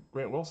Grant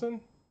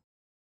Wilson?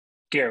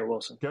 Garrett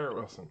Wilson.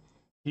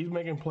 He's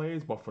making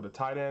plays, but for the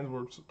tight ends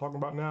we're talking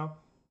about now,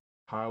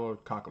 Tyler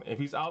Conklin. If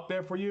he's out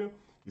there for you,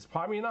 he's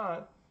probably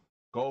not.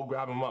 Go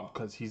grab him up,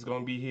 because he's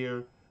going to be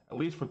here at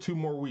least for 2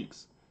 more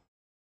weeks.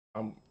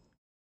 I'm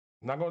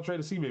not going to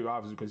trade the C-Baby,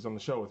 obviously, because he's on the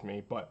show with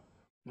me, but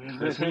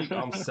this week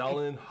I'm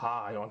selling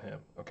high on him,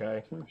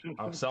 okay?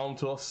 I'm selling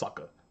to a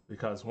sucker,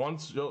 because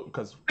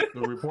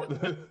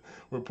the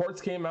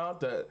reports came out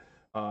that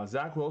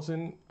Zach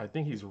Wilson, I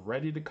think he's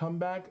ready to come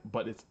back,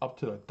 but it's up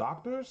to the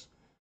doctors.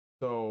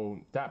 So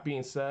that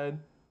being said,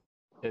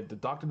 if the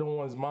doctor don't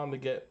want his mom to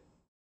get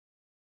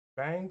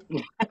banged,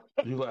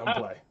 you let him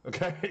play,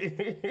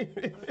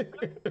 okay?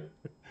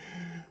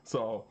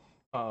 So,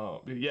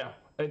 yeah.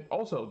 And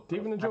also,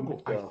 David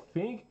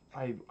Njoku,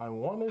 I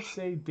want to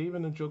say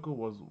David Njoku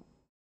was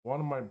one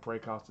of my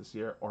breakouts this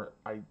year, or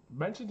I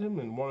mentioned him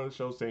in one of the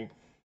shows saying,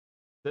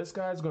 this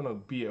guy's going to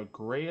be a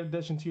great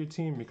addition to your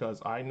team,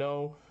 because I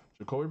know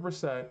Jacoby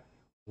Brissett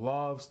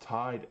loves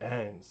tight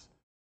ends,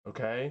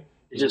 okay?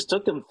 It just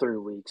took him 3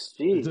 weeks.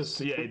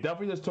 Jeez. It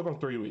definitely just took him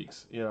 3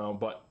 weeks,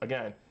 but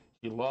again,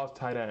 he loves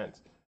tight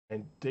ends.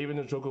 And David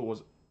Njoku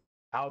was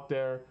out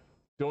there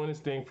doing his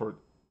thing for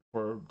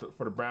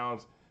the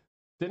Browns.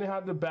 Didn't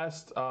have the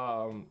best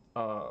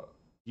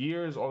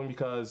years, only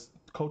because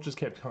coaches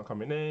kept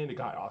coming in. They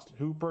got Austin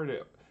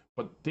Hooper,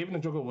 but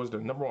David Njoku was the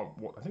number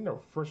 1. I think their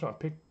first round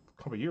pick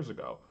a couple of years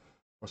ago,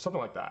 or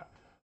something like that.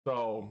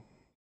 So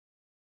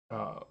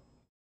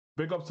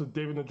big ups to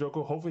David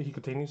Njoku. Hopefully he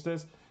continues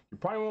this. You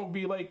probably won't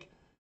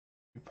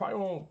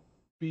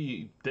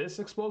be this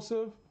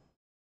explosive,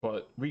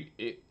 but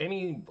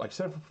any like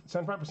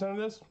 75% of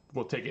this,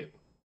 we'll take it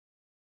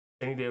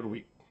any day of the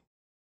week.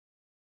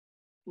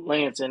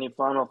 Lance, any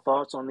final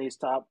thoughts on these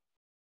top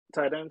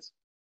tight ends?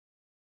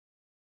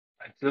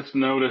 I just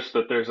noticed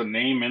that there's a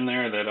name in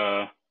there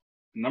that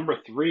number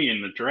 3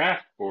 in the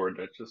draft board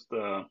that just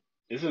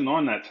isn't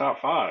on that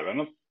top 5. I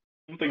don't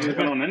think he's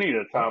been on any of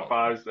the top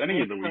 5s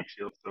any of the weeks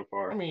so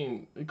far. I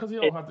mean, because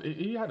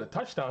he had a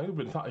touchdown, he'd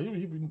been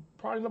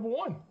probably number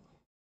 1.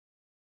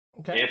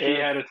 Okay. If he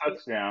had a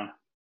touchdown.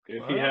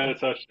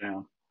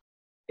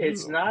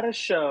 It's not a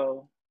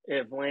show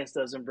if Lance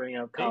doesn't bring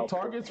up Kyle 8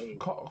 targets,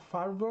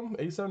 5 of them,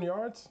 87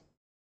 yards.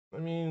 I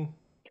mean,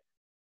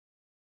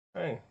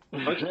 hey.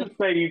 Let's just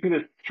say you could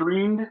have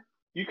streamed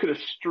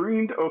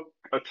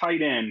a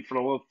tight end for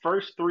the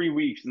first 3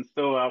 weeks and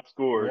still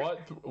outscored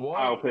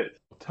Kyle Pitts.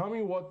 Tell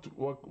me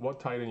what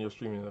tight end you're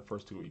streaming in the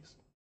first 2 weeks.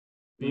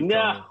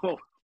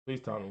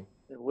 Please tell me.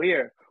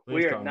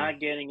 We are not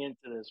getting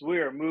into this. We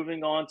are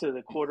moving on to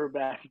the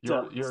quarterback.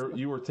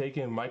 You were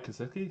taking Mike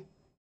Gesicki?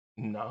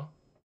 No.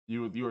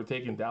 You were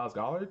taking Dallas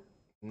Goedert?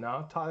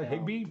 No. Tyler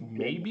Higbee?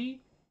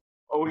 Maybe.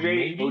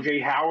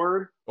 OJ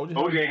Howard.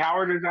 OJ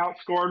Howard has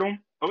outscored him.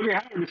 OJ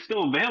Howard is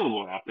still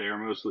available out there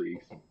in most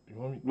leagues.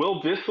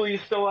 Will Dissly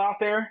is still out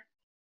there.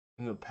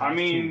 In the past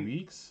 2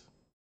 weeks,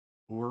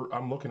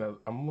 I'm looking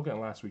at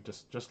last week,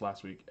 just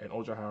last week, and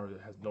OJ Howard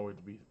has nowhere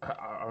to be.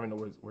 I don't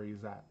know where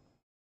he's at.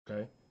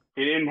 Okay.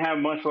 He didn't have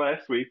much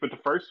last week, but the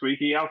first week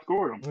he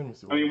outscored him. Let me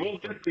see. Will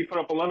Dissly put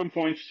up 11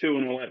 points, 2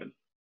 and 11.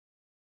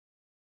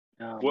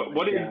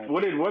 What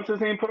did what's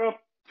his name put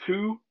up?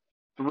 2,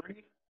 3,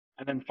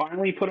 and then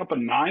finally put up a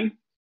 9.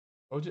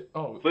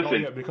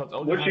 Listen, because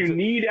OJ what you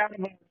need out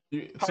of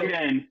a tight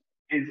end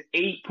is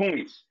 8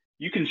 points.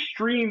 You can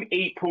stream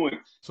 8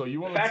 points. So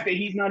the fact that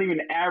he's not even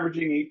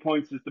averaging 8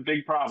 points is the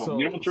big problem.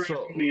 You don't draft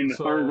somebody in the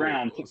third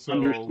round to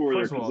underscore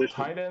their position.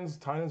 Tight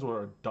ends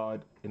were a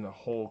dud in the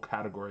whole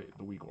category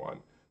the week 1.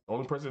 The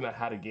only person that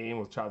had a game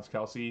was Travis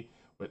Kelce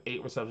with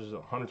 8 receptions,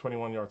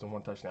 121 yards, and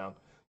 1 touchdown.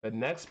 The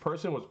next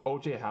person was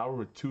OJ Howard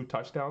with 2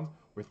 touchdowns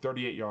with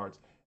 38 yards.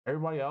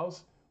 Everybody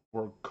else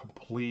were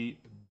complete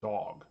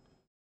dog.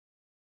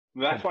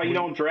 That's why you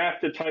don't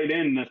draft a tight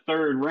end in the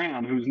third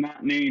round who's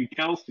not named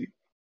Kelce.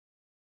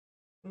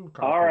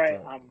 All right,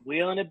 I'm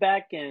wheeling it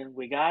back in.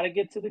 We got to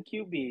get to the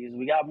QBs.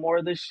 We got more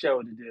of this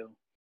show to do.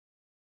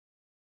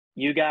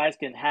 You guys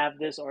can have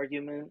this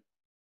argument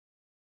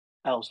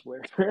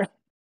elsewhere.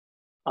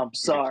 I'm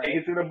sorry. Take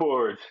it to the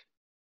boards.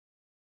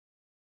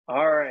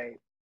 All right.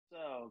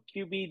 So,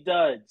 QB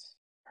duds.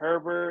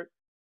 Herbert,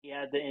 he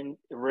had the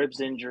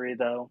ribs injury,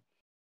 though.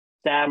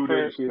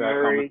 Stafford,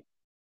 Murray,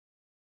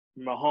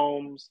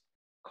 Mahomes,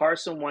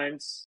 Carson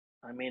Wentz.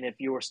 I mean, if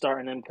you were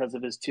starting him because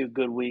of his 2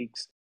 good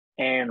weeks.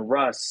 And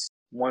Russ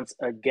once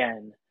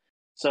again.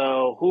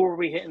 So who are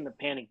we hitting the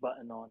panic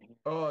button on here?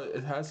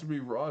 It has to be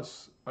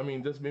Russ. I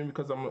mean, just maybe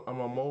because I'm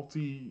a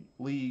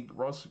multi-league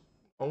Russ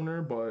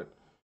owner, but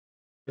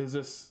it's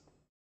just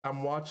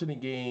I'm watching a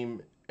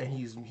game and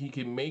he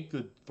can make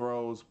the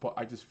throws, but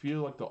I just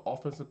feel like the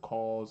offensive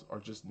calls are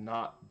just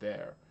not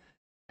there.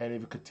 And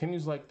if it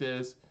continues like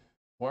this,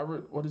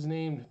 what his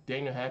name,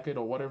 Daniel Hackett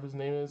or whatever his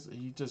name is,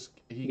 he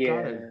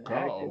gotta go.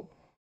 Hackett.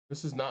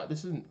 This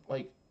isn't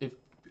like if.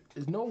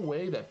 There's no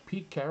way that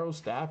Pete Carroll's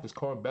staff is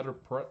calling better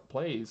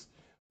plays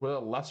with a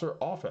lesser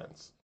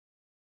offense.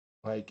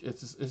 Like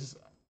it's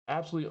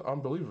absolutely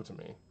unbelievable to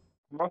me.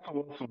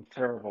 Russell Wilson was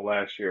terrible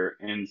last year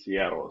in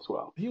Seattle as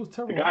well. He was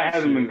terrible. The guy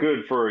hasn't been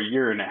good for a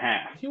year and a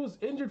half. He was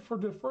injured for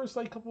the first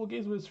couple of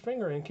games with his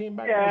finger and came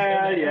back.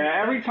 Yeah.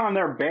 Every time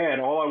they're bad,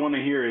 all I want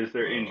to hear is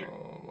they're injured.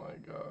 Oh my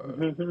god.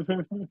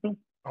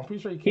 I'm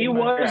pretty sure he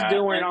was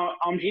doing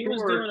okay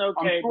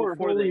before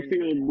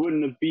Holyfield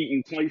wouldn't have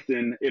beaten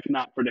Tyson if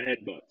not for the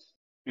headbutts.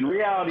 In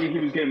reality, he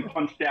was getting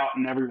punched out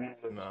in every one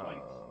of those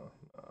fights.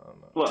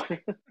 Look,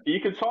 you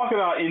can talk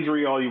about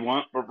injury all you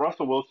want, but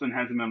Russell Wilson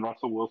hasn't been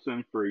Russell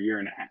Wilson for a year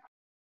and a half.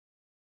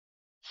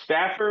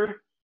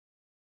 Stafford,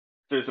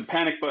 there's a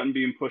panic button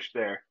being pushed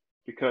there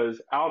because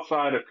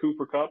outside of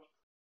Cooper Kupp,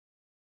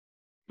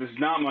 there's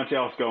not much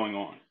else going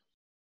on.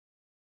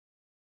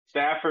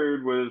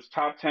 Stafford was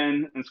top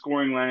 10 in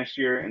scoring last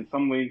year. In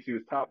some leagues, he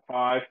was top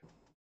 5.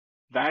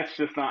 That's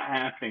just not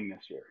happening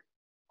this year.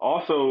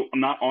 Also,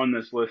 not on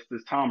this list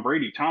is Tom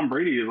Brady. Tom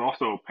Brady is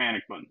also a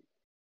panic button.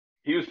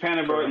 He was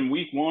panic button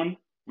week 1,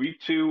 week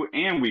 2,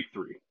 and week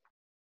 3.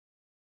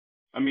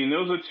 I mean,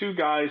 those are 2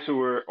 guys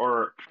who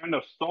are kind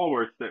of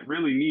stalwarts that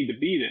really need to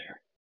be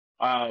there.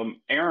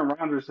 Aaron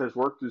Rodgers has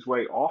worked his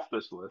way off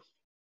this list,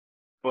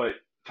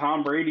 but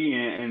Tom Brady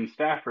and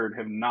Stafford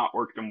have not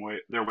worked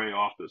their way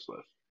off this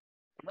list.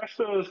 The rest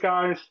of those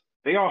guys,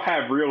 they all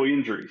have real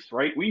injuries,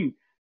 right? We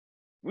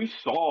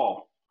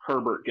saw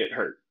Herbert get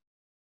hurt.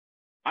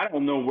 I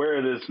don't know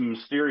where this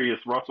mysterious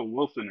Russell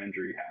Wilson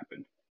injury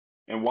happened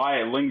and why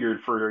it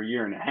lingered for a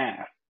year and a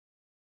half.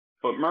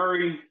 But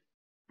Murray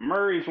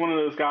Murray's one of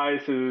those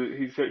guys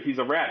who he's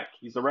erratic.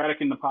 He's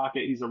erratic in the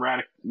pocket. He's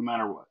erratic no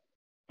matter what.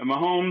 And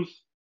Mahomes,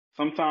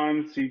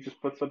 sometimes he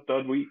just puts up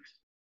dud weeks.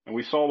 And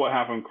we saw what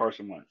happened with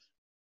Carson Wentz.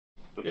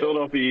 The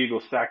Philadelphia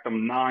Eagles sacked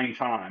him 9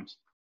 times.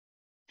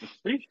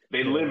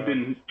 They lived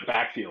in the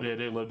backfield. Yeah,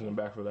 they lived in the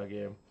backfield that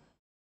game.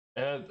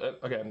 And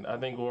again, I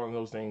think one of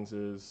those things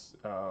is,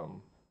 I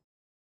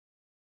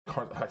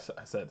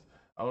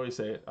always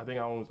say it. I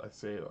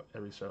say it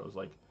every show. It's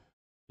like,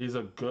 he's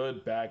a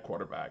good bad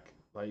quarterback.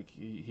 Like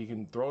he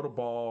can throw the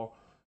ball.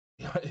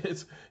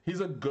 He's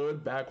a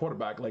good bad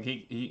quarterback. Like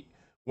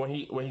when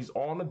he's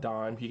on a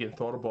dime, he can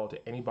throw the ball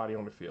to anybody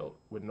on the field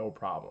with no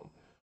problem.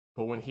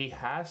 But when he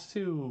has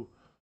to,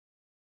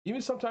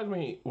 even sometimes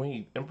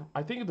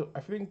I think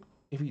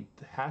if he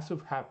has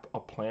to have a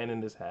plan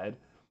in his head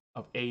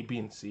of A, B,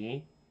 and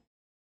C,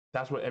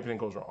 that's when everything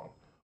goes wrong.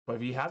 But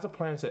if he has a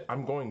plan and say,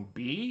 I'm going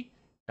B,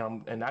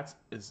 and that's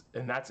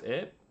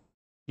it,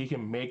 he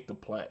can make the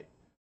play,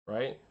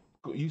 right?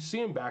 You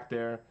see him back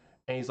there,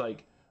 and he's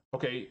like,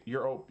 okay,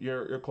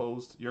 you're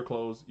closed,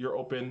 you're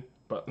open,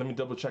 but let me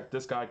double check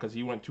this guy because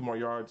he went 2 more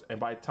yards. And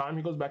by the time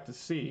he goes back to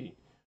C,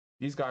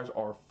 these guys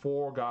are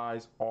 4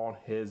 guys on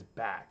his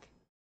back,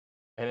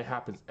 and it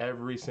happens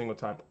every single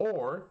time.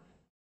 Or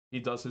he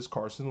does his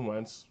Carson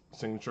Wentz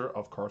signature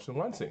of Carson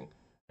Wentzing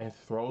and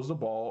throws the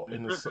ball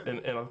in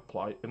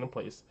a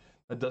place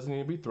that doesn't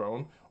need to be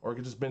thrown, or it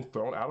could just been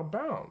thrown out of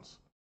bounds,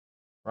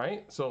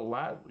 right?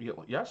 So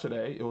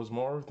yesterday it was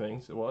more of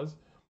things. He was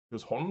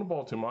holding the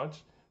ball too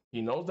much.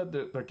 He knows that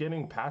they're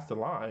getting past the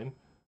line.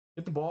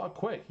 Get the ball out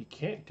quick. He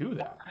can't do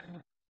that.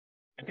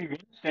 I think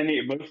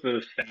most of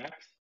those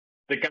sacks,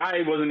 the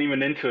guy wasn't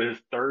even into his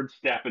 3rd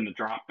step in the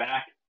drop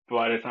back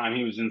by the time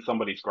he was in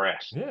somebody's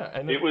grasp. Yeah,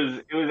 and it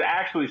was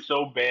actually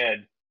so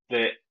bad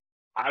that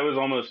I was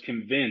almost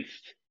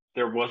convinced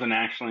there wasn't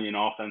actually an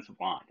offensive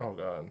line. Oh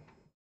God.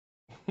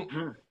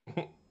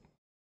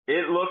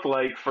 It looked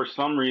like for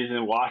some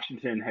reason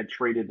Washington had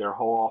traded their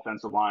whole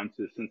offensive line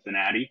to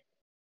Cincinnati,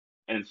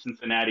 and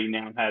Cincinnati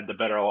now had the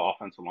better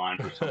offensive line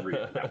for some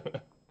reason.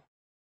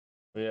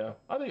 Yeah,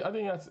 I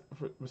think that's,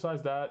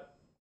 besides that,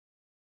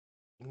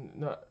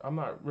 I'm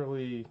not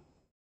really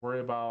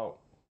worried about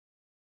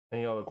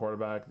any other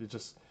quarterback. It's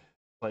just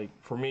like,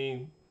 for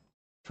me,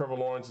 Trevor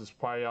Lawrence is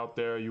probably out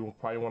there. You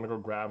probably want to go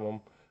grab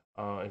him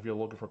if you're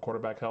looking for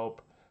quarterback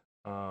help.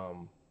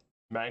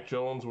 Mac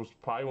Jones was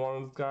probably one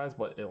of those guys,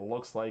 but it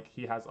looks like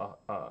he has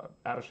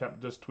Adam Schefter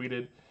just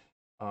tweeted.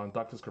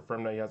 Doctors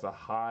confirmed that he has a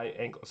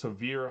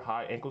severe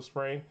high ankle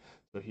sprain,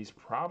 so he's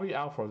probably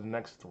out for the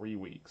next 3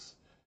 weeks.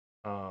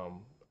 I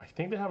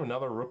think they have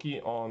another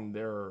rookie on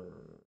their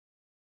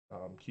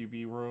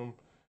QB room,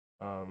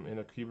 in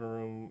a QB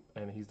room,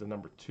 and he's the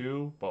number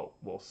 2, but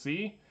we'll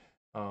see.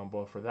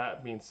 But for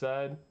that being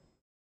said,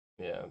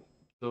 yeah,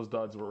 those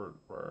duds were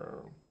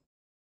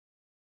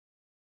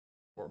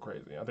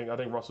crazy. I think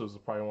Russell is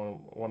probably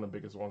one of the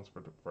biggest ones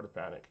for the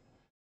panic.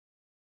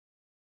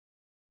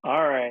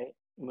 All right,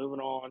 moving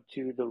on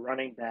to the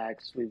running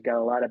backs. We've got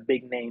a lot of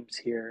big names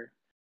here.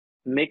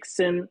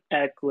 Mixon,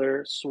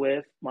 Eckler,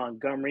 Swift,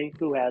 Montgomery,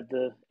 who had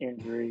the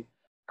injury,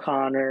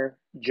 Connor,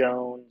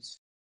 Jones,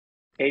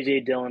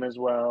 A.J. Dillon as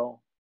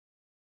well,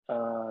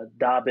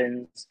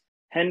 Dobbins,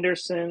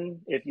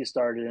 Henderson, if you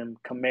started him,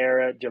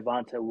 Kamara,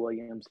 Javonte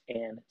Williams,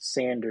 and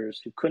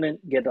Sanders, who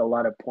couldn't get a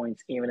lot of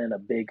points even in a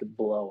big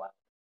blowout.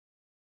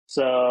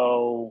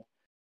 So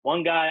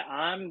one guy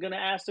I'm going to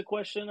ask the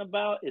question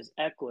about is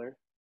Eckler,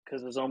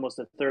 because it's almost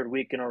the 3rd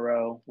week in a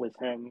row with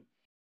him.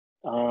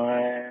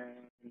 And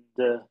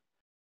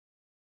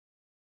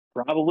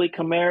probably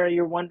Kamara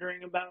you're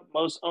wondering about,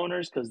 most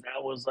owners, because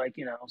that was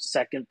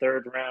 2nd,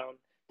 3rd round.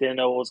 Didn't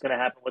know what was going to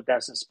happen with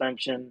that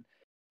suspension.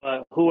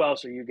 But who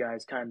else are you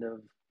guys kind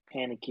of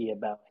panicky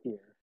about here?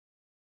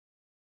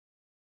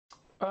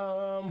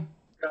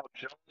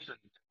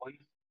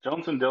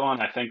 Jones and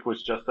Dillon, I think,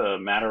 was just a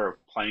matter of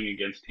playing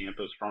against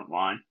Tampa's front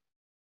line.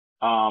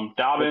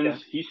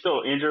 Dobbins, He's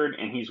still injured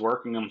and he's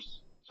working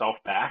himself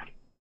back.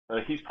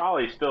 He's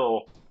probably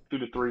still 2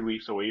 to 3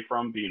 weeks away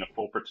from being a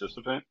full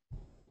participant.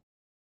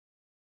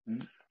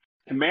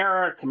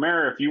 Kamara,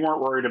 if you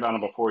weren't worried about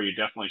him before, you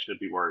definitely should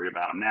be worried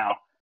about him now.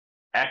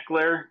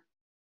 Eckler,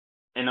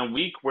 in a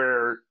week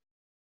where,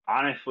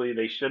 honestly,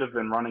 they should have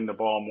been running the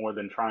ball more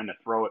than trying to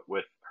throw it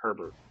with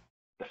Herbert.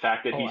 The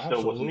fact that he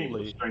still wasn't able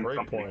to string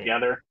something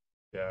together.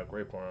 Yeah,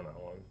 great point on that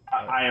one.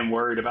 I am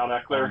worried about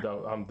Eckler.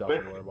 I'm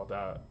definitely worried about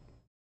that.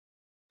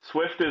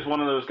 Swift is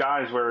one of those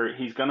guys where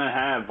he's going to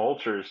have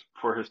vultures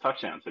for his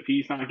touchdowns. If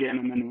he's not getting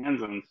them in the end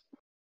zones,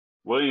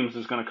 Williams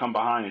is going to come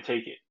behind and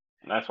take it.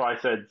 And that's why I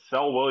said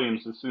sell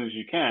Williams as soon as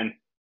you can.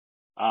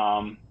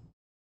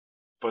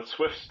 But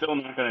Swift's still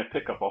not going to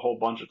pick up a whole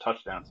bunch of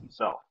touchdowns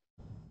himself.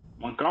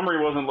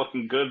 Montgomery wasn't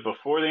looking good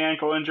before the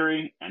ankle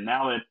injury, and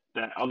now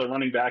that other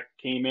running back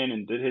came in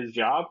and did his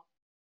job,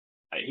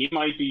 he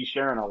might be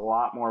sharing a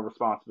lot more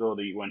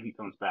responsibility when he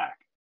comes back.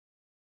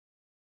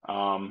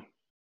 The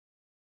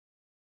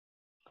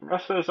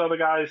rest of those other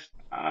guys,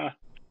 I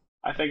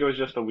think it was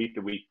just a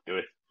week-to-week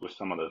with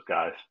some of those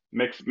guys.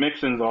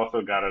 Mixon's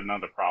also got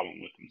another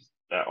problem with him,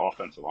 that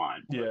offensive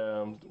line.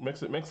 Yeah,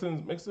 Mixon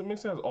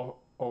has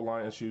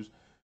O-line issues.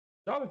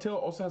 Jonathan Taylor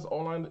also has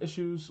O-line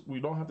issues. We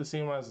don't have the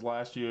same as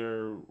last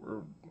year.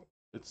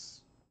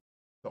 It's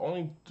the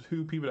only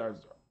three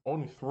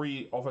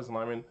offensive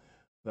linemen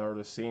that are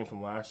the same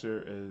from last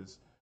year is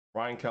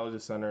Ryan Kelly, the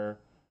center,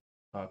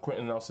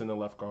 Quentin Nelson, the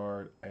left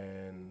guard,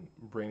 and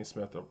Brandon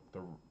Smith,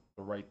 the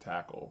right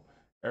tackle.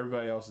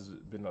 Everybody else has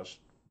been a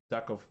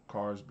deck of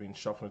cards being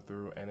shuffled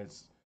through, and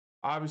it's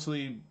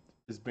obviously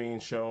is being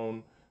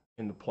shown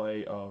in the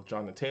play of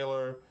Jonathan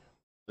Taylor,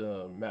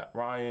 Matt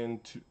Ryan,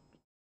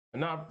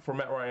 and not for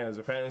Matt Ryan as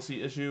a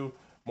fantasy issue,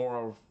 more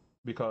of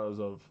because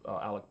of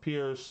Alec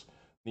Pierce,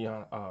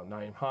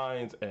 Nyheim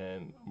Hines,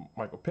 and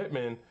Michael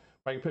Pittman.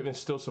 Michael Pittman's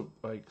still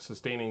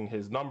sustaining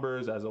his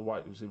numbers as a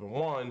wide receiver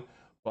one,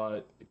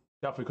 but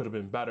definitely could have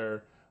been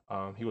better.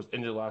 He was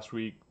injured last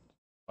week,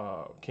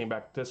 came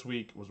back this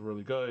week, was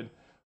really good.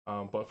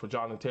 But for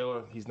Jonathan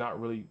Taylor, he's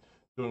not really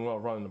doing well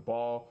running the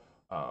ball.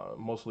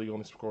 Mostly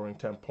only scoring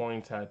 10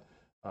 points. Had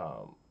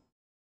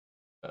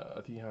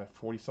I think he had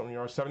 40-something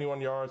yards, 71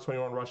 yards,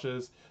 21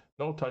 rushes,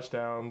 no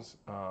touchdowns.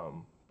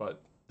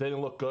 But they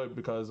didn't look good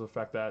because of the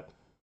fact that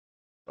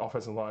the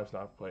offensive line is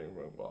not playing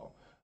really well.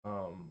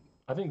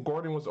 I think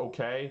Gordon was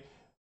okay.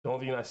 The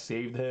only thing that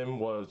saved him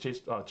was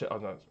Chase. I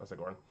said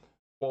Gordon.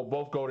 Well,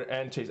 both Gordon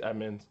and Chase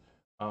Edmonds.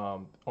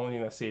 Only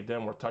thing that saved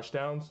them were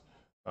touchdowns.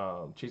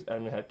 Chase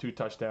Edmonds had 2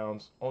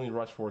 touchdowns, only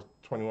rushed for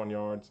 21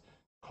 yards,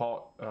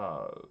 caught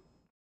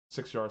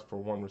 6 yards for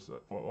one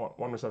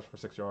reception for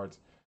 6 yards.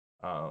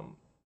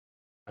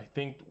 I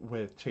think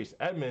with Chase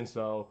Edmonds,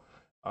 though,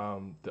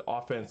 the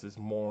offense is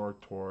more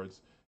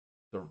towards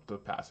the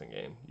passing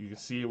game. You can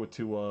see it with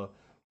Tua.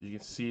 You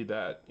can see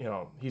that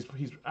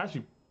he's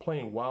actually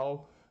playing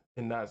well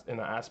in that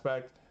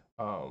aspect.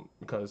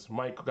 Because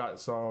Mike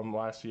got some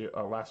last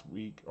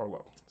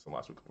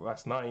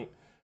night.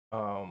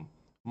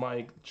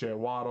 Mike, Jay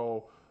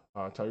Waddle,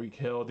 Tyreek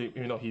Hill.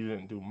 Even though he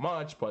didn't do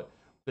much, but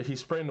he's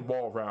spreading the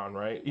ball around,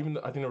 right? Even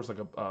I think there was like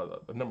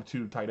a number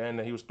 2 tight end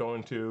that he was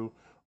throwing to,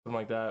 something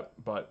like that.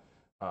 But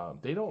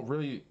they don't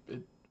really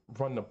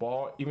run the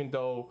ball. Even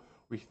though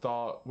we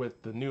thought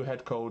with the new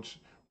head coach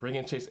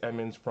bringing Chase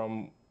Edmonds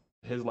from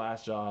his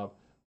last job,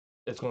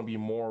 it's going to be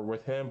more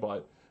with him,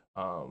 but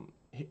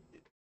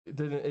it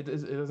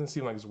doesn't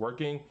seem like it's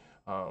working.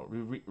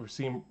 We're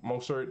seeing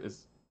Mostert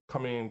is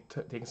coming in,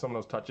 taking some of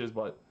those touches,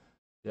 but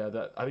yeah,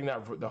 I think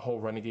that the whole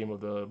running game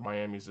of the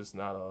Miami is just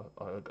not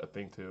a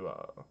thing to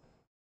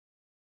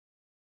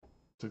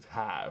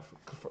have,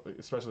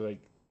 especially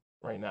like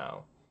right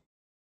now.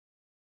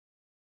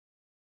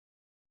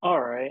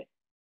 All right.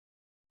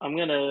 I'm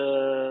going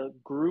to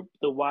group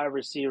the wide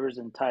receivers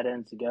and tight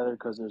ends together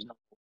because there's no.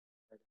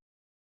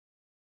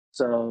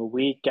 So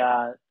we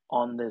got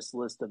on this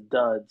list of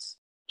duds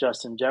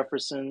Justin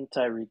Jefferson,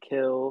 Tyreek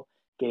Hill,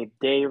 Gabe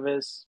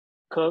Davis,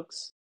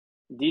 Cooks,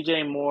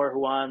 DJ Moore,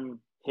 who I'm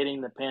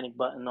hitting the panic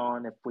button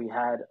on if we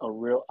had I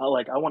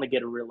want to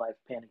get a real life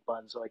panic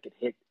button so I could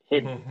hit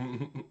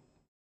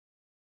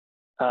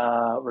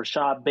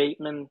Rashad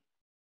Bateman,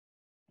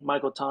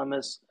 Michael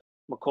Thomas,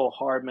 McCole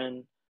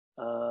Hardman,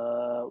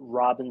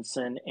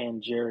 Robinson,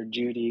 and Jared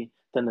Jeudy.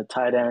 Then the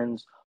tight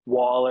ends,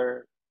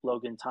 Waller,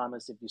 Logan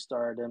Thomas if you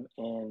started him,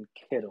 and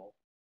Kittle.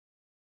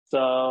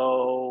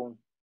 So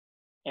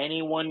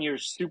anyone you're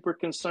super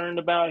concerned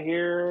about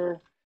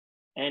here?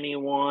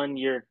 Anyone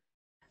you're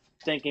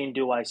thinking,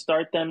 do I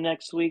start them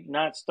next week,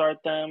 not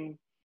start them?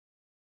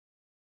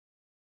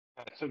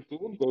 So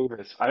Gabe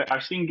Davis,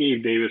 I've seen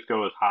Gabe Davis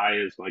go as high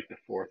as like the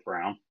 4th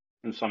round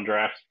in some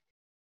drafts.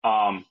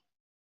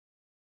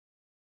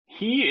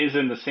 He is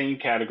in the same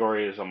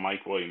category as a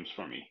Mike Williams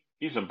for me.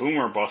 He's a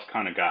boomer bust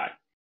kind of guy.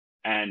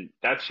 And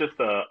that's just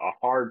a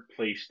hard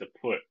place to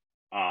put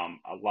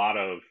a lot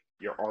of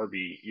your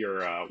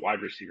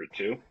wide receiver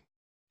too.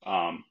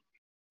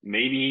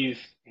 Maybe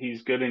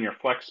he's good in your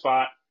flex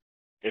spot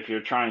if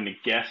you're trying to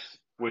guess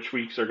which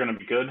weeks are going to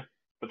be good.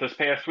 But this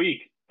past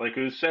week, like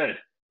Uz said,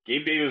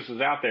 Gabe Davis was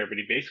out there, but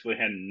he basically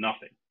had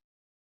nothing.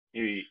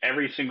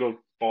 Every single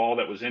ball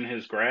that was in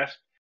his grasp,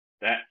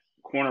 that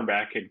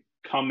cornerback had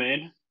come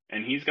in,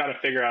 and he's got to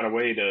figure out a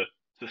way to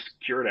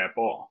secure that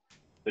ball.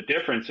 The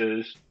difference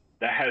is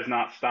that has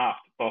not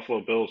stopped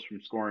Buffalo Bills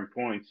from scoring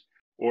points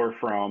or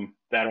from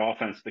that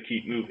offense to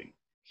keep moving.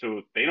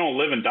 So they don't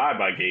live and die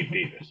by Gabe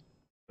Davis.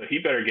 But he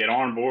better get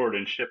on board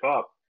and ship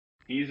up.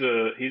 He's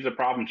a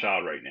problem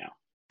child right now.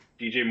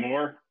 DJ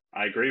Moore,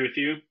 I agree with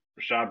you.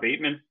 Rashad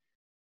Bateman,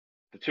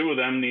 the two of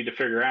them need to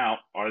figure out,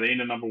 are they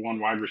the number 1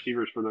 wide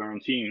receivers for their own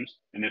teams?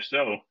 And if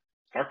so,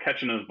 start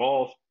catching those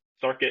balls,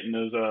 start getting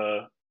those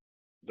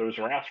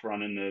routes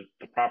run in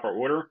the proper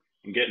order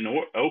and getting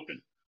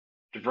open.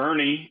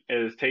 Duvernay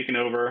is taking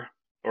over,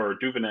 or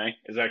Duvernay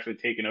is actually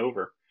taking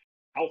over.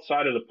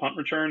 Outside of the punt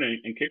return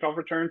and kickoff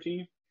return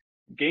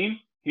game,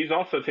 he's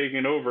also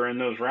taking over in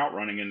those route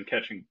running and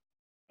catching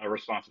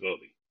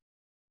responsibility.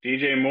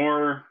 DJ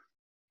Moore,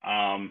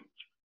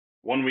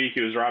 1 week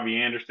it was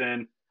Robbie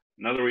Anderson,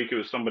 another week it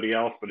was somebody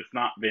else, but it's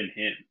not been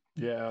him.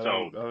 Yeah,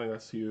 So I think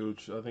that's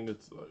huge. I think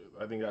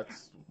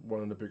that's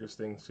one of the biggest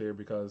things here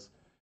because,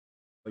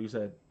 like you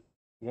said,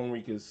 one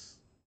week is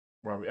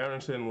Robbie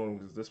Anderson, one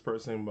week is this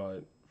person,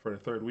 but for the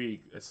third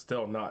week, it's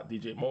still not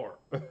DJ Moore.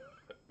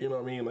 You know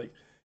what I mean? Like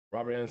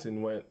Robert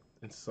Anderson went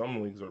in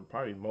some leagues or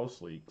probably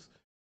most leagues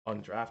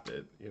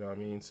undrafted. You know what I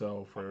mean?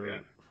 So yeah.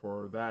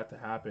 for that to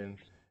happen,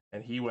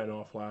 and he went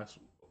off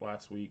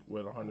last week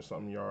with 100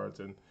 something yards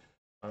and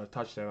a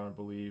touchdown, I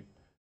believe.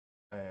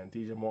 And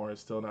DJ Moore is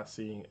still not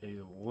seeing a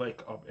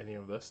lick of any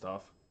of this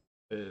stuff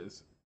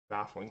is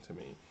baffling to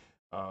me,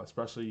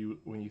 especially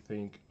when you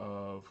think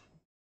of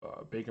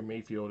Baker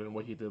Mayfield and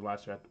what he did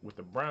last year with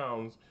the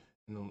Browns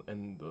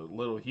and the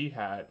little he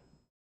had,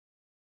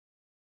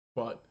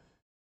 but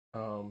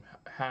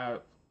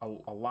have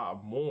a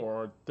lot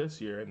more this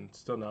year and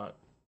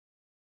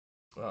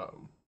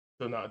um,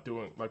 still not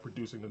doing like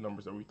producing the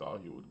numbers that we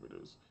thought he would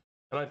produce.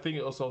 And I think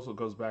it also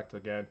goes back to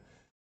again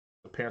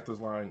the Panthers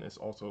line is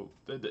also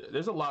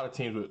there's a lot of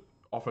teams with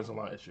offensive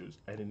line issues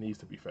and it needs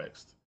to be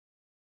fixed.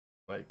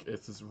 Like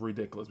it's just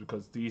ridiculous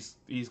because these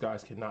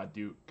guys cannot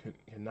do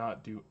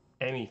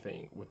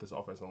anything with this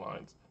offensive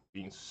lines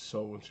being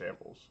so in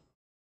shambles.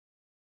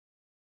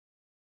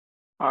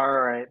 All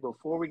right,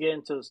 before we get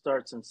into the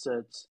starts and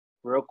sits,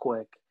 real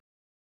quick,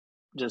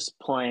 just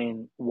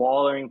plain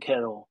Waller and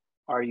Kittle.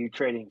 Are you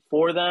trading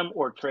for them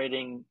or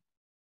trading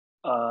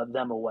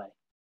them away?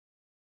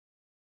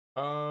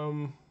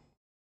 Um,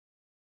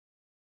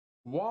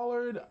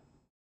 Wallard,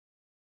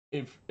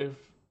 if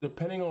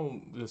depending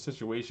on the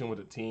situation with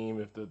the team,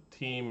 if the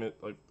team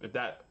like if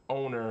that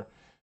owner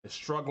is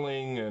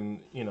struggling and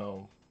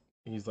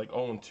he's like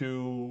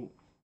 0-2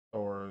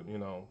 or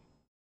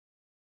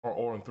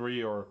or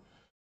 0-3 or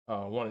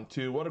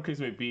 1-2, whatever case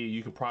may be,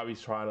 you could probably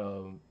try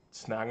to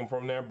snag him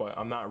from there. But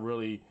I'm not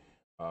really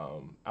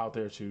out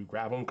there to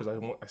grab him because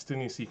I still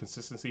need to see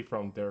consistency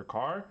from Derek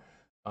Carr.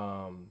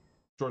 Um,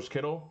 George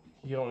Kittle,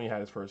 he only had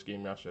his first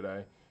game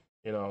yesterday,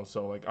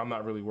 so like I'm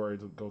not really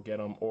worried to go get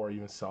him or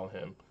even sell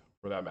him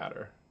for that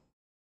matter.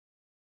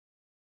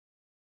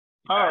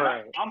 All yeah, and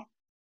right.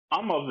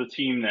 I'm of the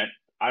team that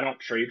I don't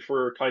trade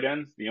for tight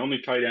ends. The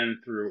only tight end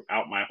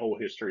throughout my whole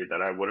history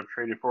that I would have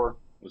traded for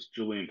was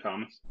Julian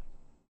Thomas,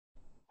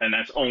 and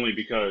that's only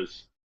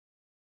because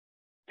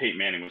Peyton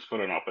Manning was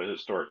putting up a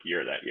historic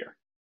year that year.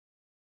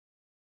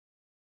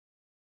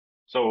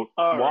 So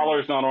All right.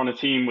 Waller's not on a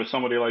team with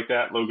somebody like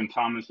that. Logan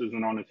Thomas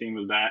isn't on a team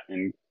with that,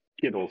 and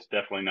Kittle's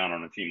definitely not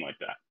on a team like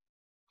that.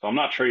 So I'm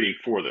not trading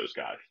for those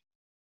guys.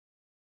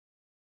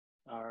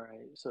 All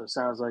right. So it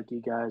sounds like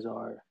you guys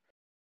are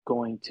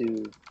going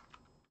to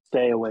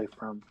stay away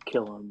from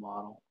Killen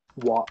Waddle.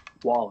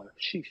 Waller.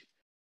 Sheesh.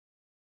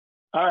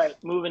 All right.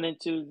 Moving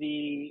into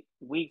the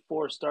week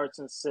 4 starts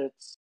and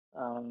sits.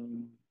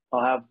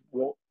 I'll have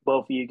both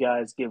of you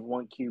guys give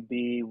one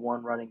QB,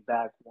 one running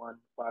back, one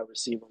wide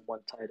receiver,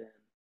 one tight end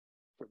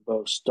for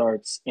both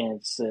starts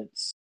and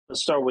sits.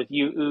 Let's start with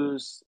you,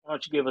 Ooze. Why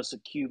don't you give us a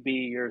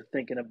QB you're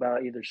thinking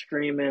about either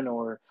streaming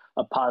or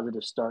a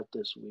positive start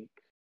this week?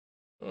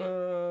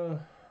 Uh,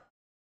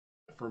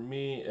 for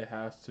me, it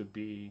has to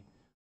be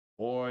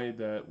boy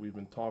that we've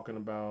been talking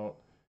about,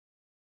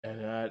 and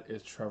that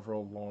is Trevor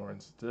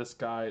Lawrence. This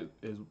guy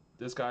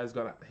is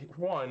gonna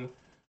one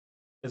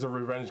is a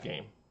revenge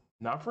game,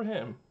 not for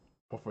him,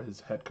 but for his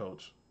head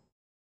coach,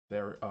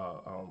 there,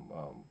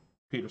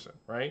 Peterson.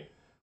 Right?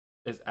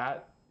 It's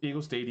at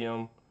Eagle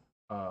Stadium.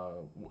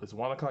 It's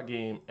 1 o'clock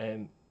game,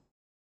 and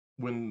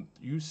when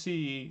you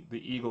see the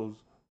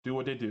Eagles do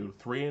what they do,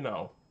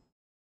 3-0,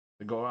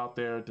 they go out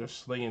there, they're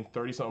slinging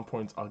 30 something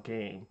points a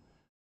game.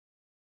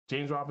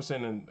 James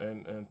Robinson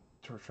and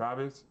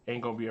Travis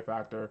ain't gonna be a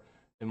factor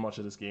in much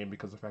of this game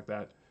because of the fact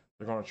that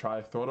they're gonna try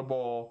to throw the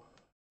ball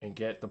and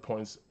get the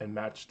points and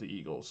match the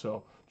Eagles.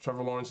 So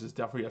Trevor Lawrence is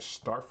definitely a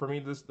start for me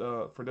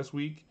for this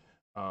week.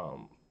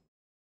 Um,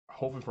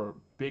 Hoping for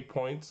big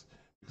points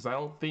because I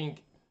don't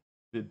think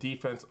the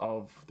defense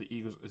of the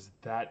Eagles is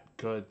that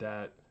good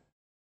that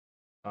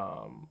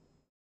um,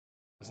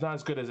 it's not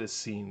as good as it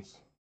seems.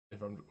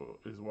 If I'm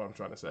is what I'm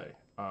trying to say.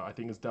 I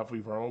think it's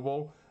definitely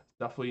vulnerable. It's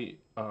definitely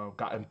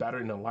gotten better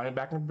in the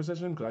linebacking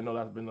position because I know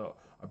that's been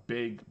a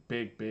big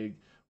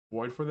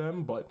void for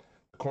them. But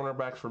the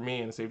cornerbacks for me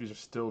and the safeties are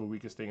still the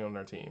weakest thing on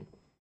their team.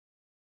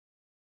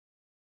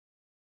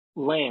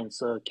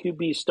 Lance,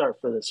 QB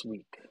start for this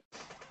week.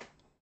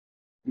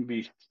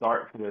 QB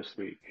start for this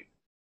week.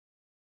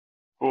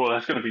 Oh,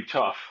 that's going to be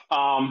tough.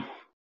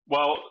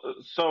 Well,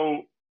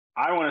 so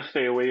I want to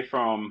stay away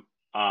from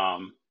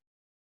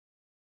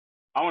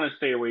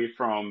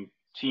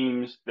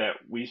teams that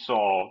we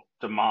saw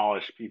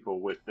demolish people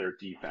with their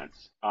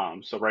defense.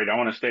 So right, I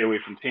want to stay away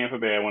from Tampa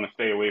Bay. I want to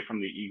stay away from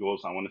the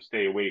Eagles. I want to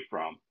stay away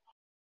from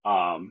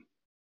um,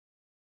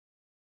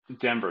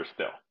 Denver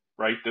still.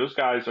 Right, those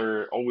guys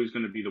are always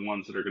going to be the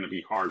ones that are going to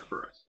be hard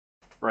for us.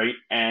 Right,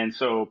 and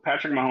so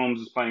Patrick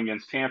Mahomes is playing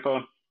against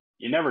Tampa.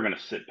 You're never going to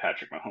sit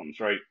Patrick Mahomes,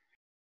 right?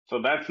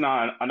 So that's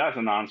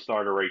a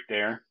non-starter right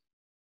there.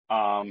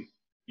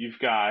 You've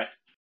got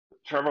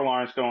Trevor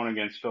Lawrence going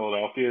against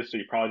Philadelphia, so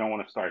you probably don't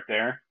want to start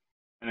there.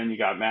 and then you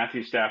got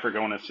Matthew Stafford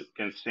going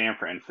against San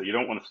Fran, so you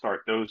don't want to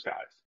start those guys.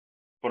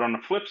 But on the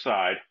flip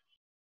side,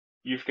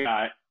 you've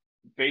got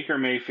Baker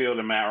Mayfield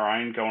and Matt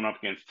Ryan going up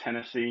against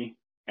Tennessee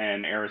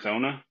and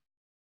Arizona.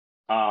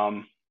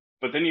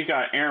 But then you've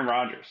got Aaron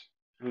Rodgers,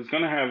 who's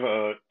going to have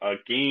a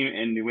game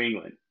in New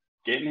England,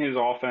 getting his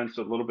offense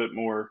a little bit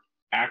more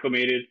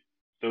acclimated.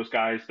 Those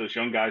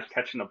young guys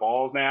catching the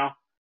balls now.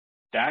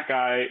 That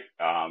guy,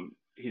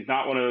 he's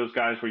not one of those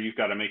guys where you've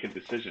got to make a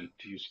decision.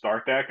 Do you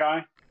start that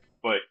guy?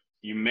 But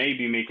you may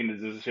be making the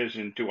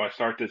decision, do I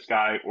start this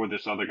guy or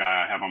this other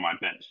guy I have on my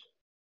bench?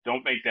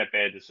 Don't make that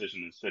bad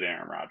decision and sit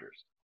Aaron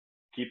Rodgers.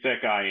 Keep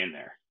that guy in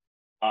there.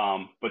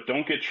 But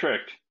don't get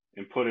tricked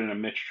and put in a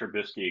Mitch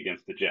Trubisky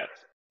against the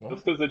Jets.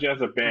 Just because the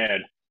Jets are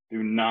bad,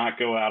 do not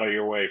go out of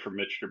your way for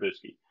Mitch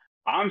Trubisky.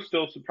 I'm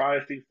still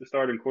surprised he's the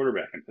starting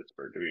quarterback in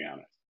Pittsburgh, to be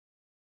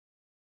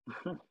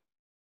honest.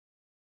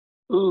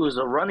 Ooh, it's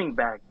a running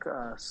back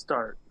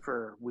start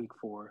for week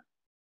 4.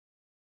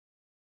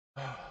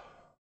 A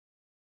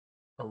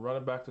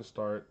running back to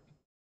start.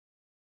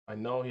 I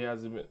know he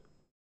hasn't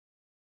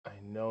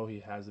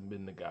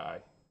been the guy,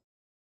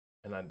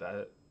 and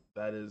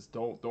that is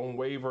don't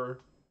waver,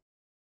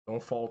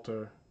 don't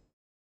falter,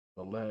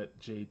 but let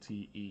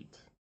JT eat.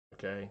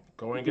 Okay,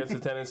 going against the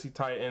Tennessee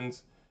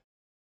Titans,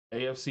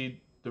 AFC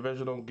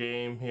divisional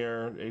game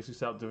here, AFC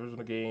South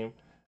divisional game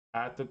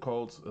at the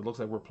Colts. It looks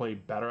like we're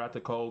playing better at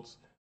the Colts.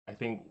 I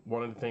think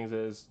one of the things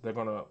is they're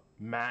gonna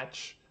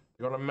match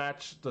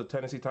the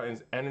Tennessee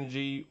Titans'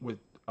 energy with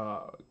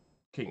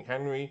King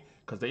Henry,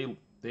 because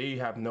they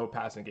have no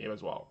passing game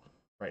as well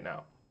right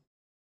now.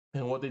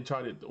 And what they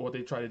tried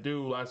to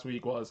do last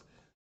week was,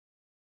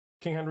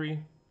 King Henry,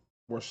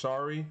 we're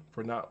sorry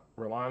for not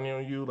relying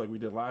on you like we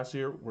did last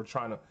year. We're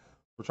trying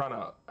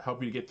to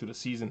help you get through the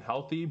season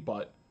healthy,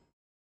 but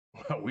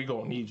we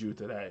gonna need you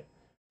today.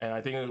 And I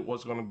think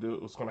what's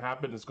gonna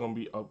happen is gonna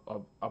be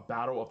a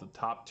battle of the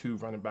top 2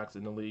 running backs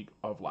in the league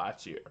of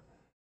last year,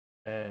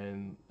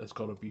 and it's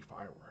gonna be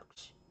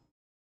fireworks.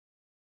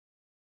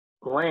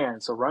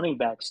 Lance, a running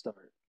back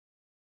start.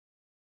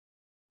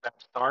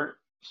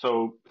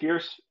 So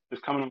Pierce is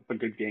coming up with a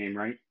good game,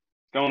 right?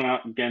 Going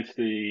out against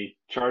the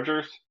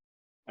Chargers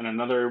and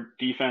another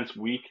defense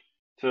weak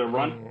to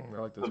run.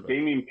 I like this. So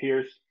Dameon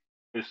Pierce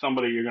is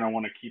somebody you're going to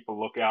want to keep a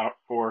lookout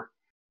for.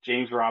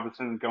 James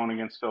Robinson going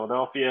against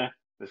Philadelphia.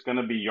 There's going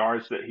to be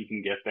yards that he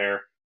can get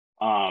there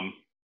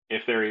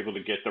if they're able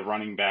to get the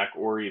running back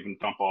or even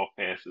dump off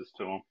passes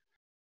to him.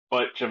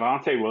 But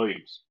Javonte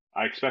Williams,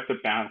 I expect to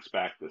bounce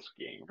back this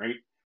game, right?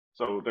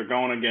 So they're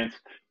going against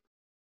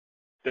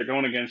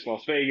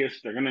Las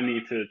Vegas. They're going to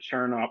need to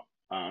churn up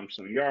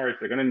some yards.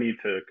 They're going to need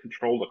to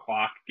control the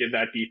clock, give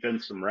that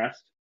defense some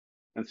rest.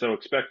 And so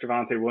expect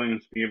Javonte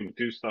Williams to be able to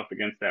do stuff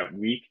against that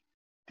weak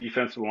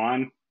defensive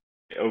line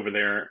over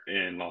there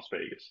in Las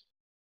Vegas.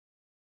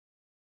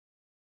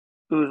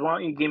 Why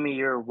don't you give me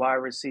your wide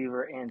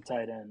receiver and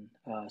tight end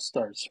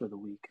starts for the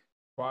week?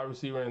 Wide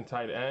receiver and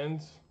tight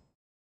ends.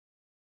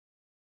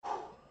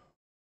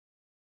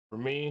 For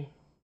me,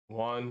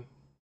 one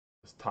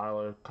is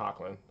Tyler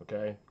Conklin.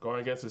 Okay,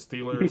 going against the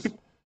Steelers,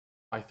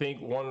 I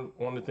think one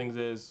of the things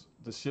is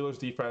the Steelers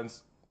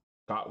defense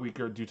got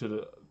weaker due to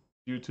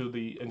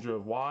the injury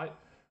of Watt.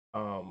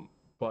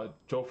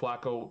 But Joe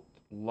Flacco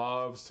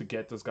loves to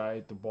get this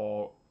guy the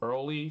ball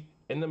early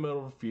in the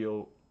middle of the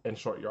field and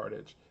short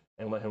yardage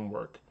and let him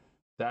work.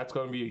 That's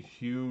going to be a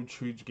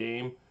huge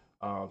game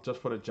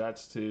just for the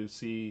Jets to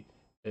see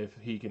if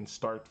he can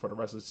start for the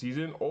rest of the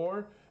season,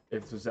 or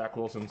if Zach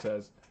Wilson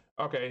says,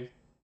 okay,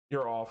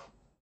 you're off,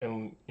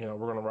 and we're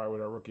going to ride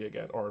with our rookie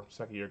again, or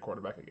second-year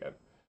quarterback again.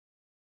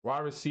 Wide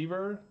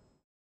receiver,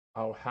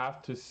 I'll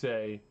have to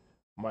say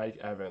Mike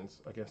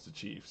Evans against the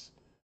Chiefs.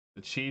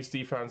 The Chiefs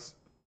defense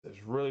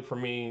is really, for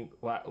me,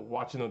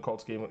 watching the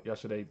Colts game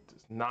yesterday,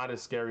 it's not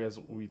as scary as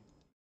we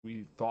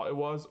thought it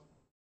was.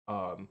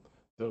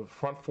 The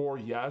front 4,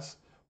 yes,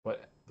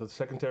 but the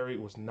secondary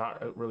was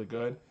not really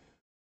good.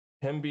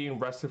 Him being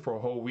rested for a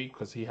whole week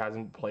because he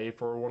hasn't played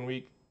for 1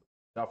 week,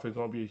 definitely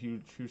going to be a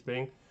huge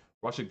thing.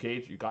 Russia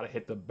Gage, you got to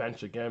hit the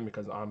bench again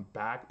because I'm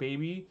back,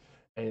 baby.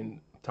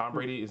 And Tom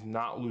Brady is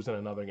not losing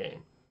another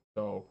game.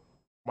 So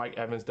Mike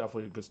Evans,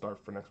 definitely a good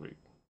start for next week.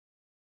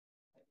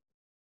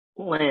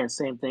 Lance,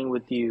 same thing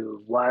with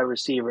you. Wide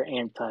receiver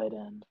and tight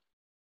end.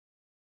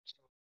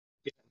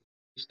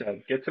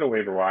 Get to the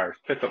waiver wires,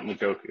 pick up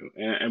Njoku.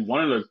 And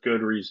one of the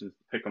good reasons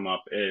to pick him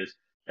up is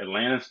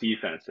Atlanta's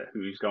defense,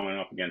 who he's going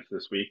up against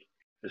this week,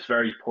 is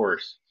very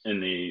porous in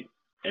the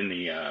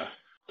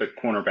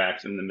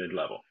cornerbacks in the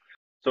mid-level.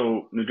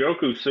 So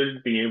Njoku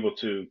should be able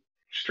to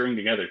string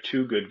together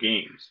 2 good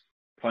games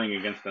playing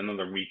against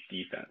another weak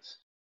defense.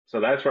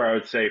 So that's where I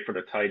would say for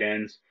the tight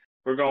ends,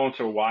 we're going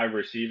to wide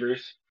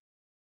receivers.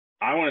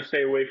 I want to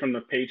stay away from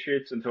the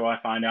Patriots until I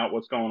find out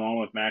what's going on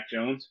with Mac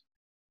Jones.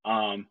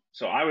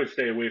 So I would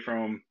stay away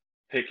from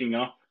picking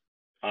up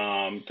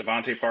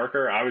Devontae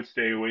Parker. I would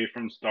stay away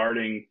from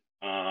starting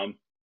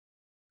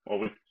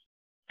with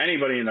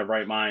anybody in their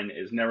right mind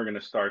is never going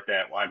to start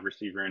that wide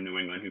receiver in New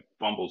England who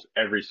fumbles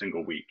every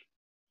single week.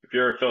 If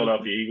you're a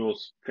Philadelphia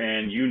Eagles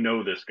fan, you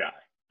know this guy.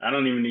 I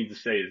don't even need to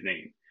say his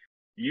name.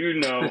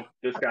 You know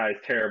this guy is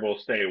terrible.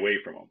 Stay away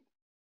from him.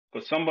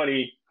 But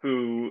somebody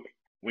who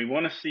we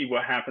want to see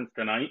what happens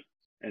tonight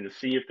and to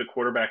see if the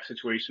quarterback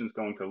situation is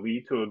going to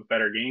lead to a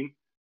better game,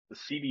 the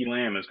CeeDee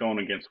Lamb is going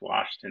against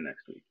Washington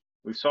next week.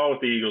 We saw what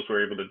the Eagles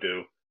were able to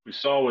do. We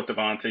saw what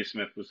Devontae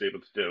Smith was able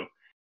to do.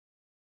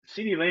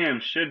 CeeDee Lamb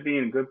should be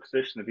in a good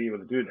position to be able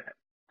to do that.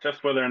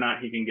 Just whether or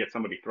not he can get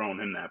somebody throwing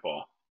him that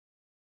ball.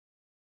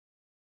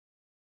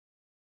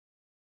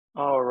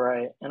 All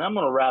right, and I'm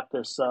going to wrap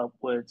this up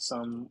with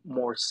some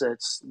more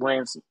sits.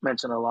 Lance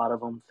mentioned a lot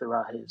of them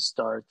throughout his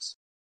starts.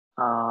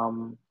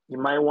 You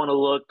might want to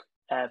look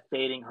at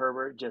fading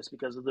Herbert just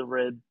because of the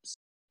ribs.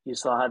 You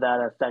saw how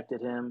that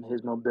affected him,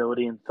 his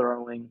mobility and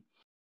throwing.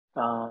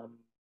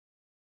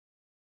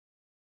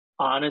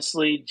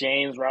 Honestly,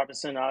 James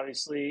Robinson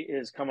obviously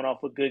is coming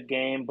off a good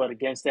game, but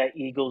against that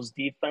Eagles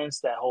defense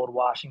that hold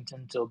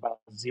Washington to about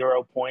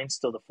 0 points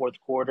till the fourth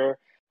quarter,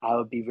 I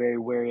would be very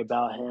wary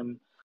about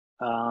him.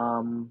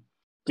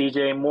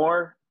 DJ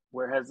Moore,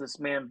 where has this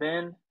man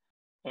been?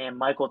 And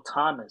Michael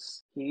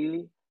Thomas,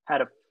 he had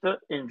a foot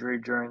injury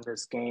during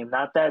this game.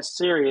 Not that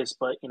serious,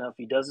 but if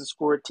he doesn't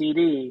score a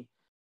TD,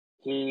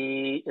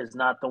 he is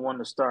not the one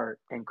to start.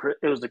 And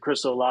it was the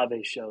Chris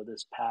Olave show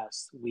this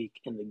past week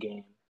in the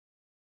game.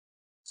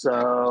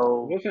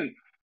 So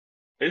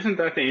isn't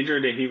that the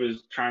injury that he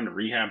was trying to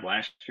rehab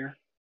last year?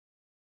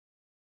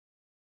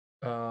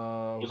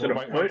 Was it a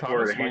foot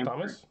or a hamstring?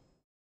 Thomas?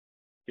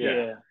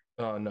 Yeah.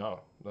 No,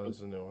 that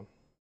was a new one.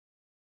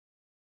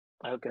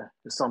 Okay,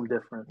 it's something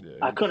different. Yeah,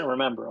 I couldn't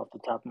remember off the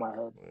top of my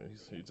head.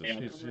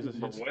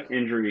 What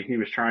injury he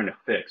was trying to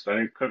fix.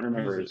 I couldn't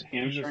remember his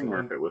hamstring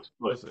or if it was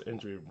foot. It's an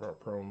injury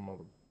prone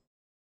mother.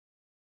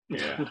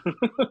 Yeah.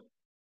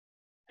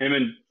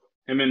 him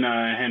and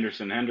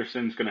Henderson.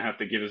 Henderson's going to have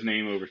to give his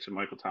name over to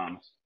Michael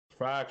Thomas.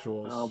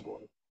 Factuals. Oh boy.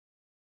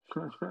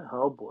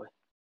 Oh boy.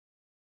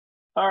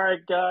 All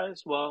right,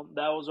 guys. Well,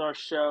 that was our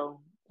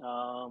show.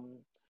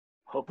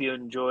 Hope you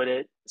enjoyed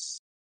it.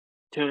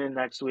 Tune in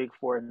next week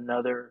for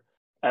another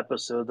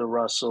episode of The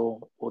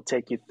Russell. We'll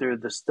take you through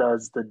the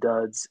studs, the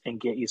duds, and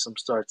get you some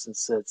starts and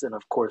sits, and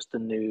of course the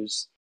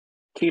news.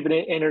 Keeping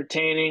it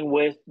entertaining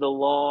with the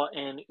Law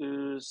and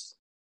Ooze.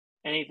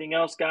 Anything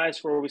else, guys,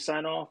 before we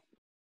sign off?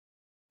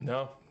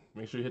 No.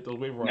 Make sure you hit those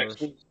waiver wires.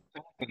 Next week's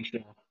the Conklin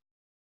Show.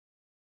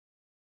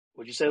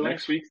 What'd you say, Lance?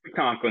 Next week's the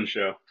Conklin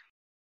Show.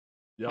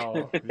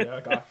 Yo,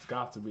 yeah,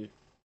 got to be.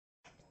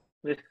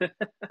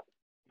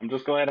 I'm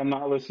just glad I'm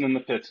not listening to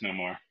Pitts no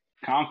more.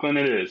 Conklin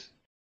it is.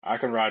 I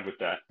can ride with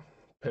that.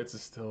 Pitts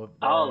is still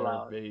I'll there,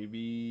 allow it.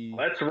 baby.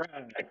 Let's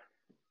ride.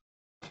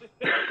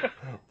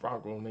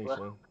 Bronco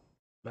Nation.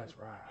 Let's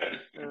ride.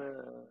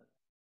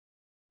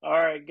 All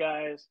right,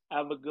 guys.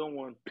 Have a good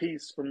one.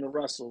 Peace from the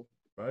Russell.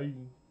 Bye.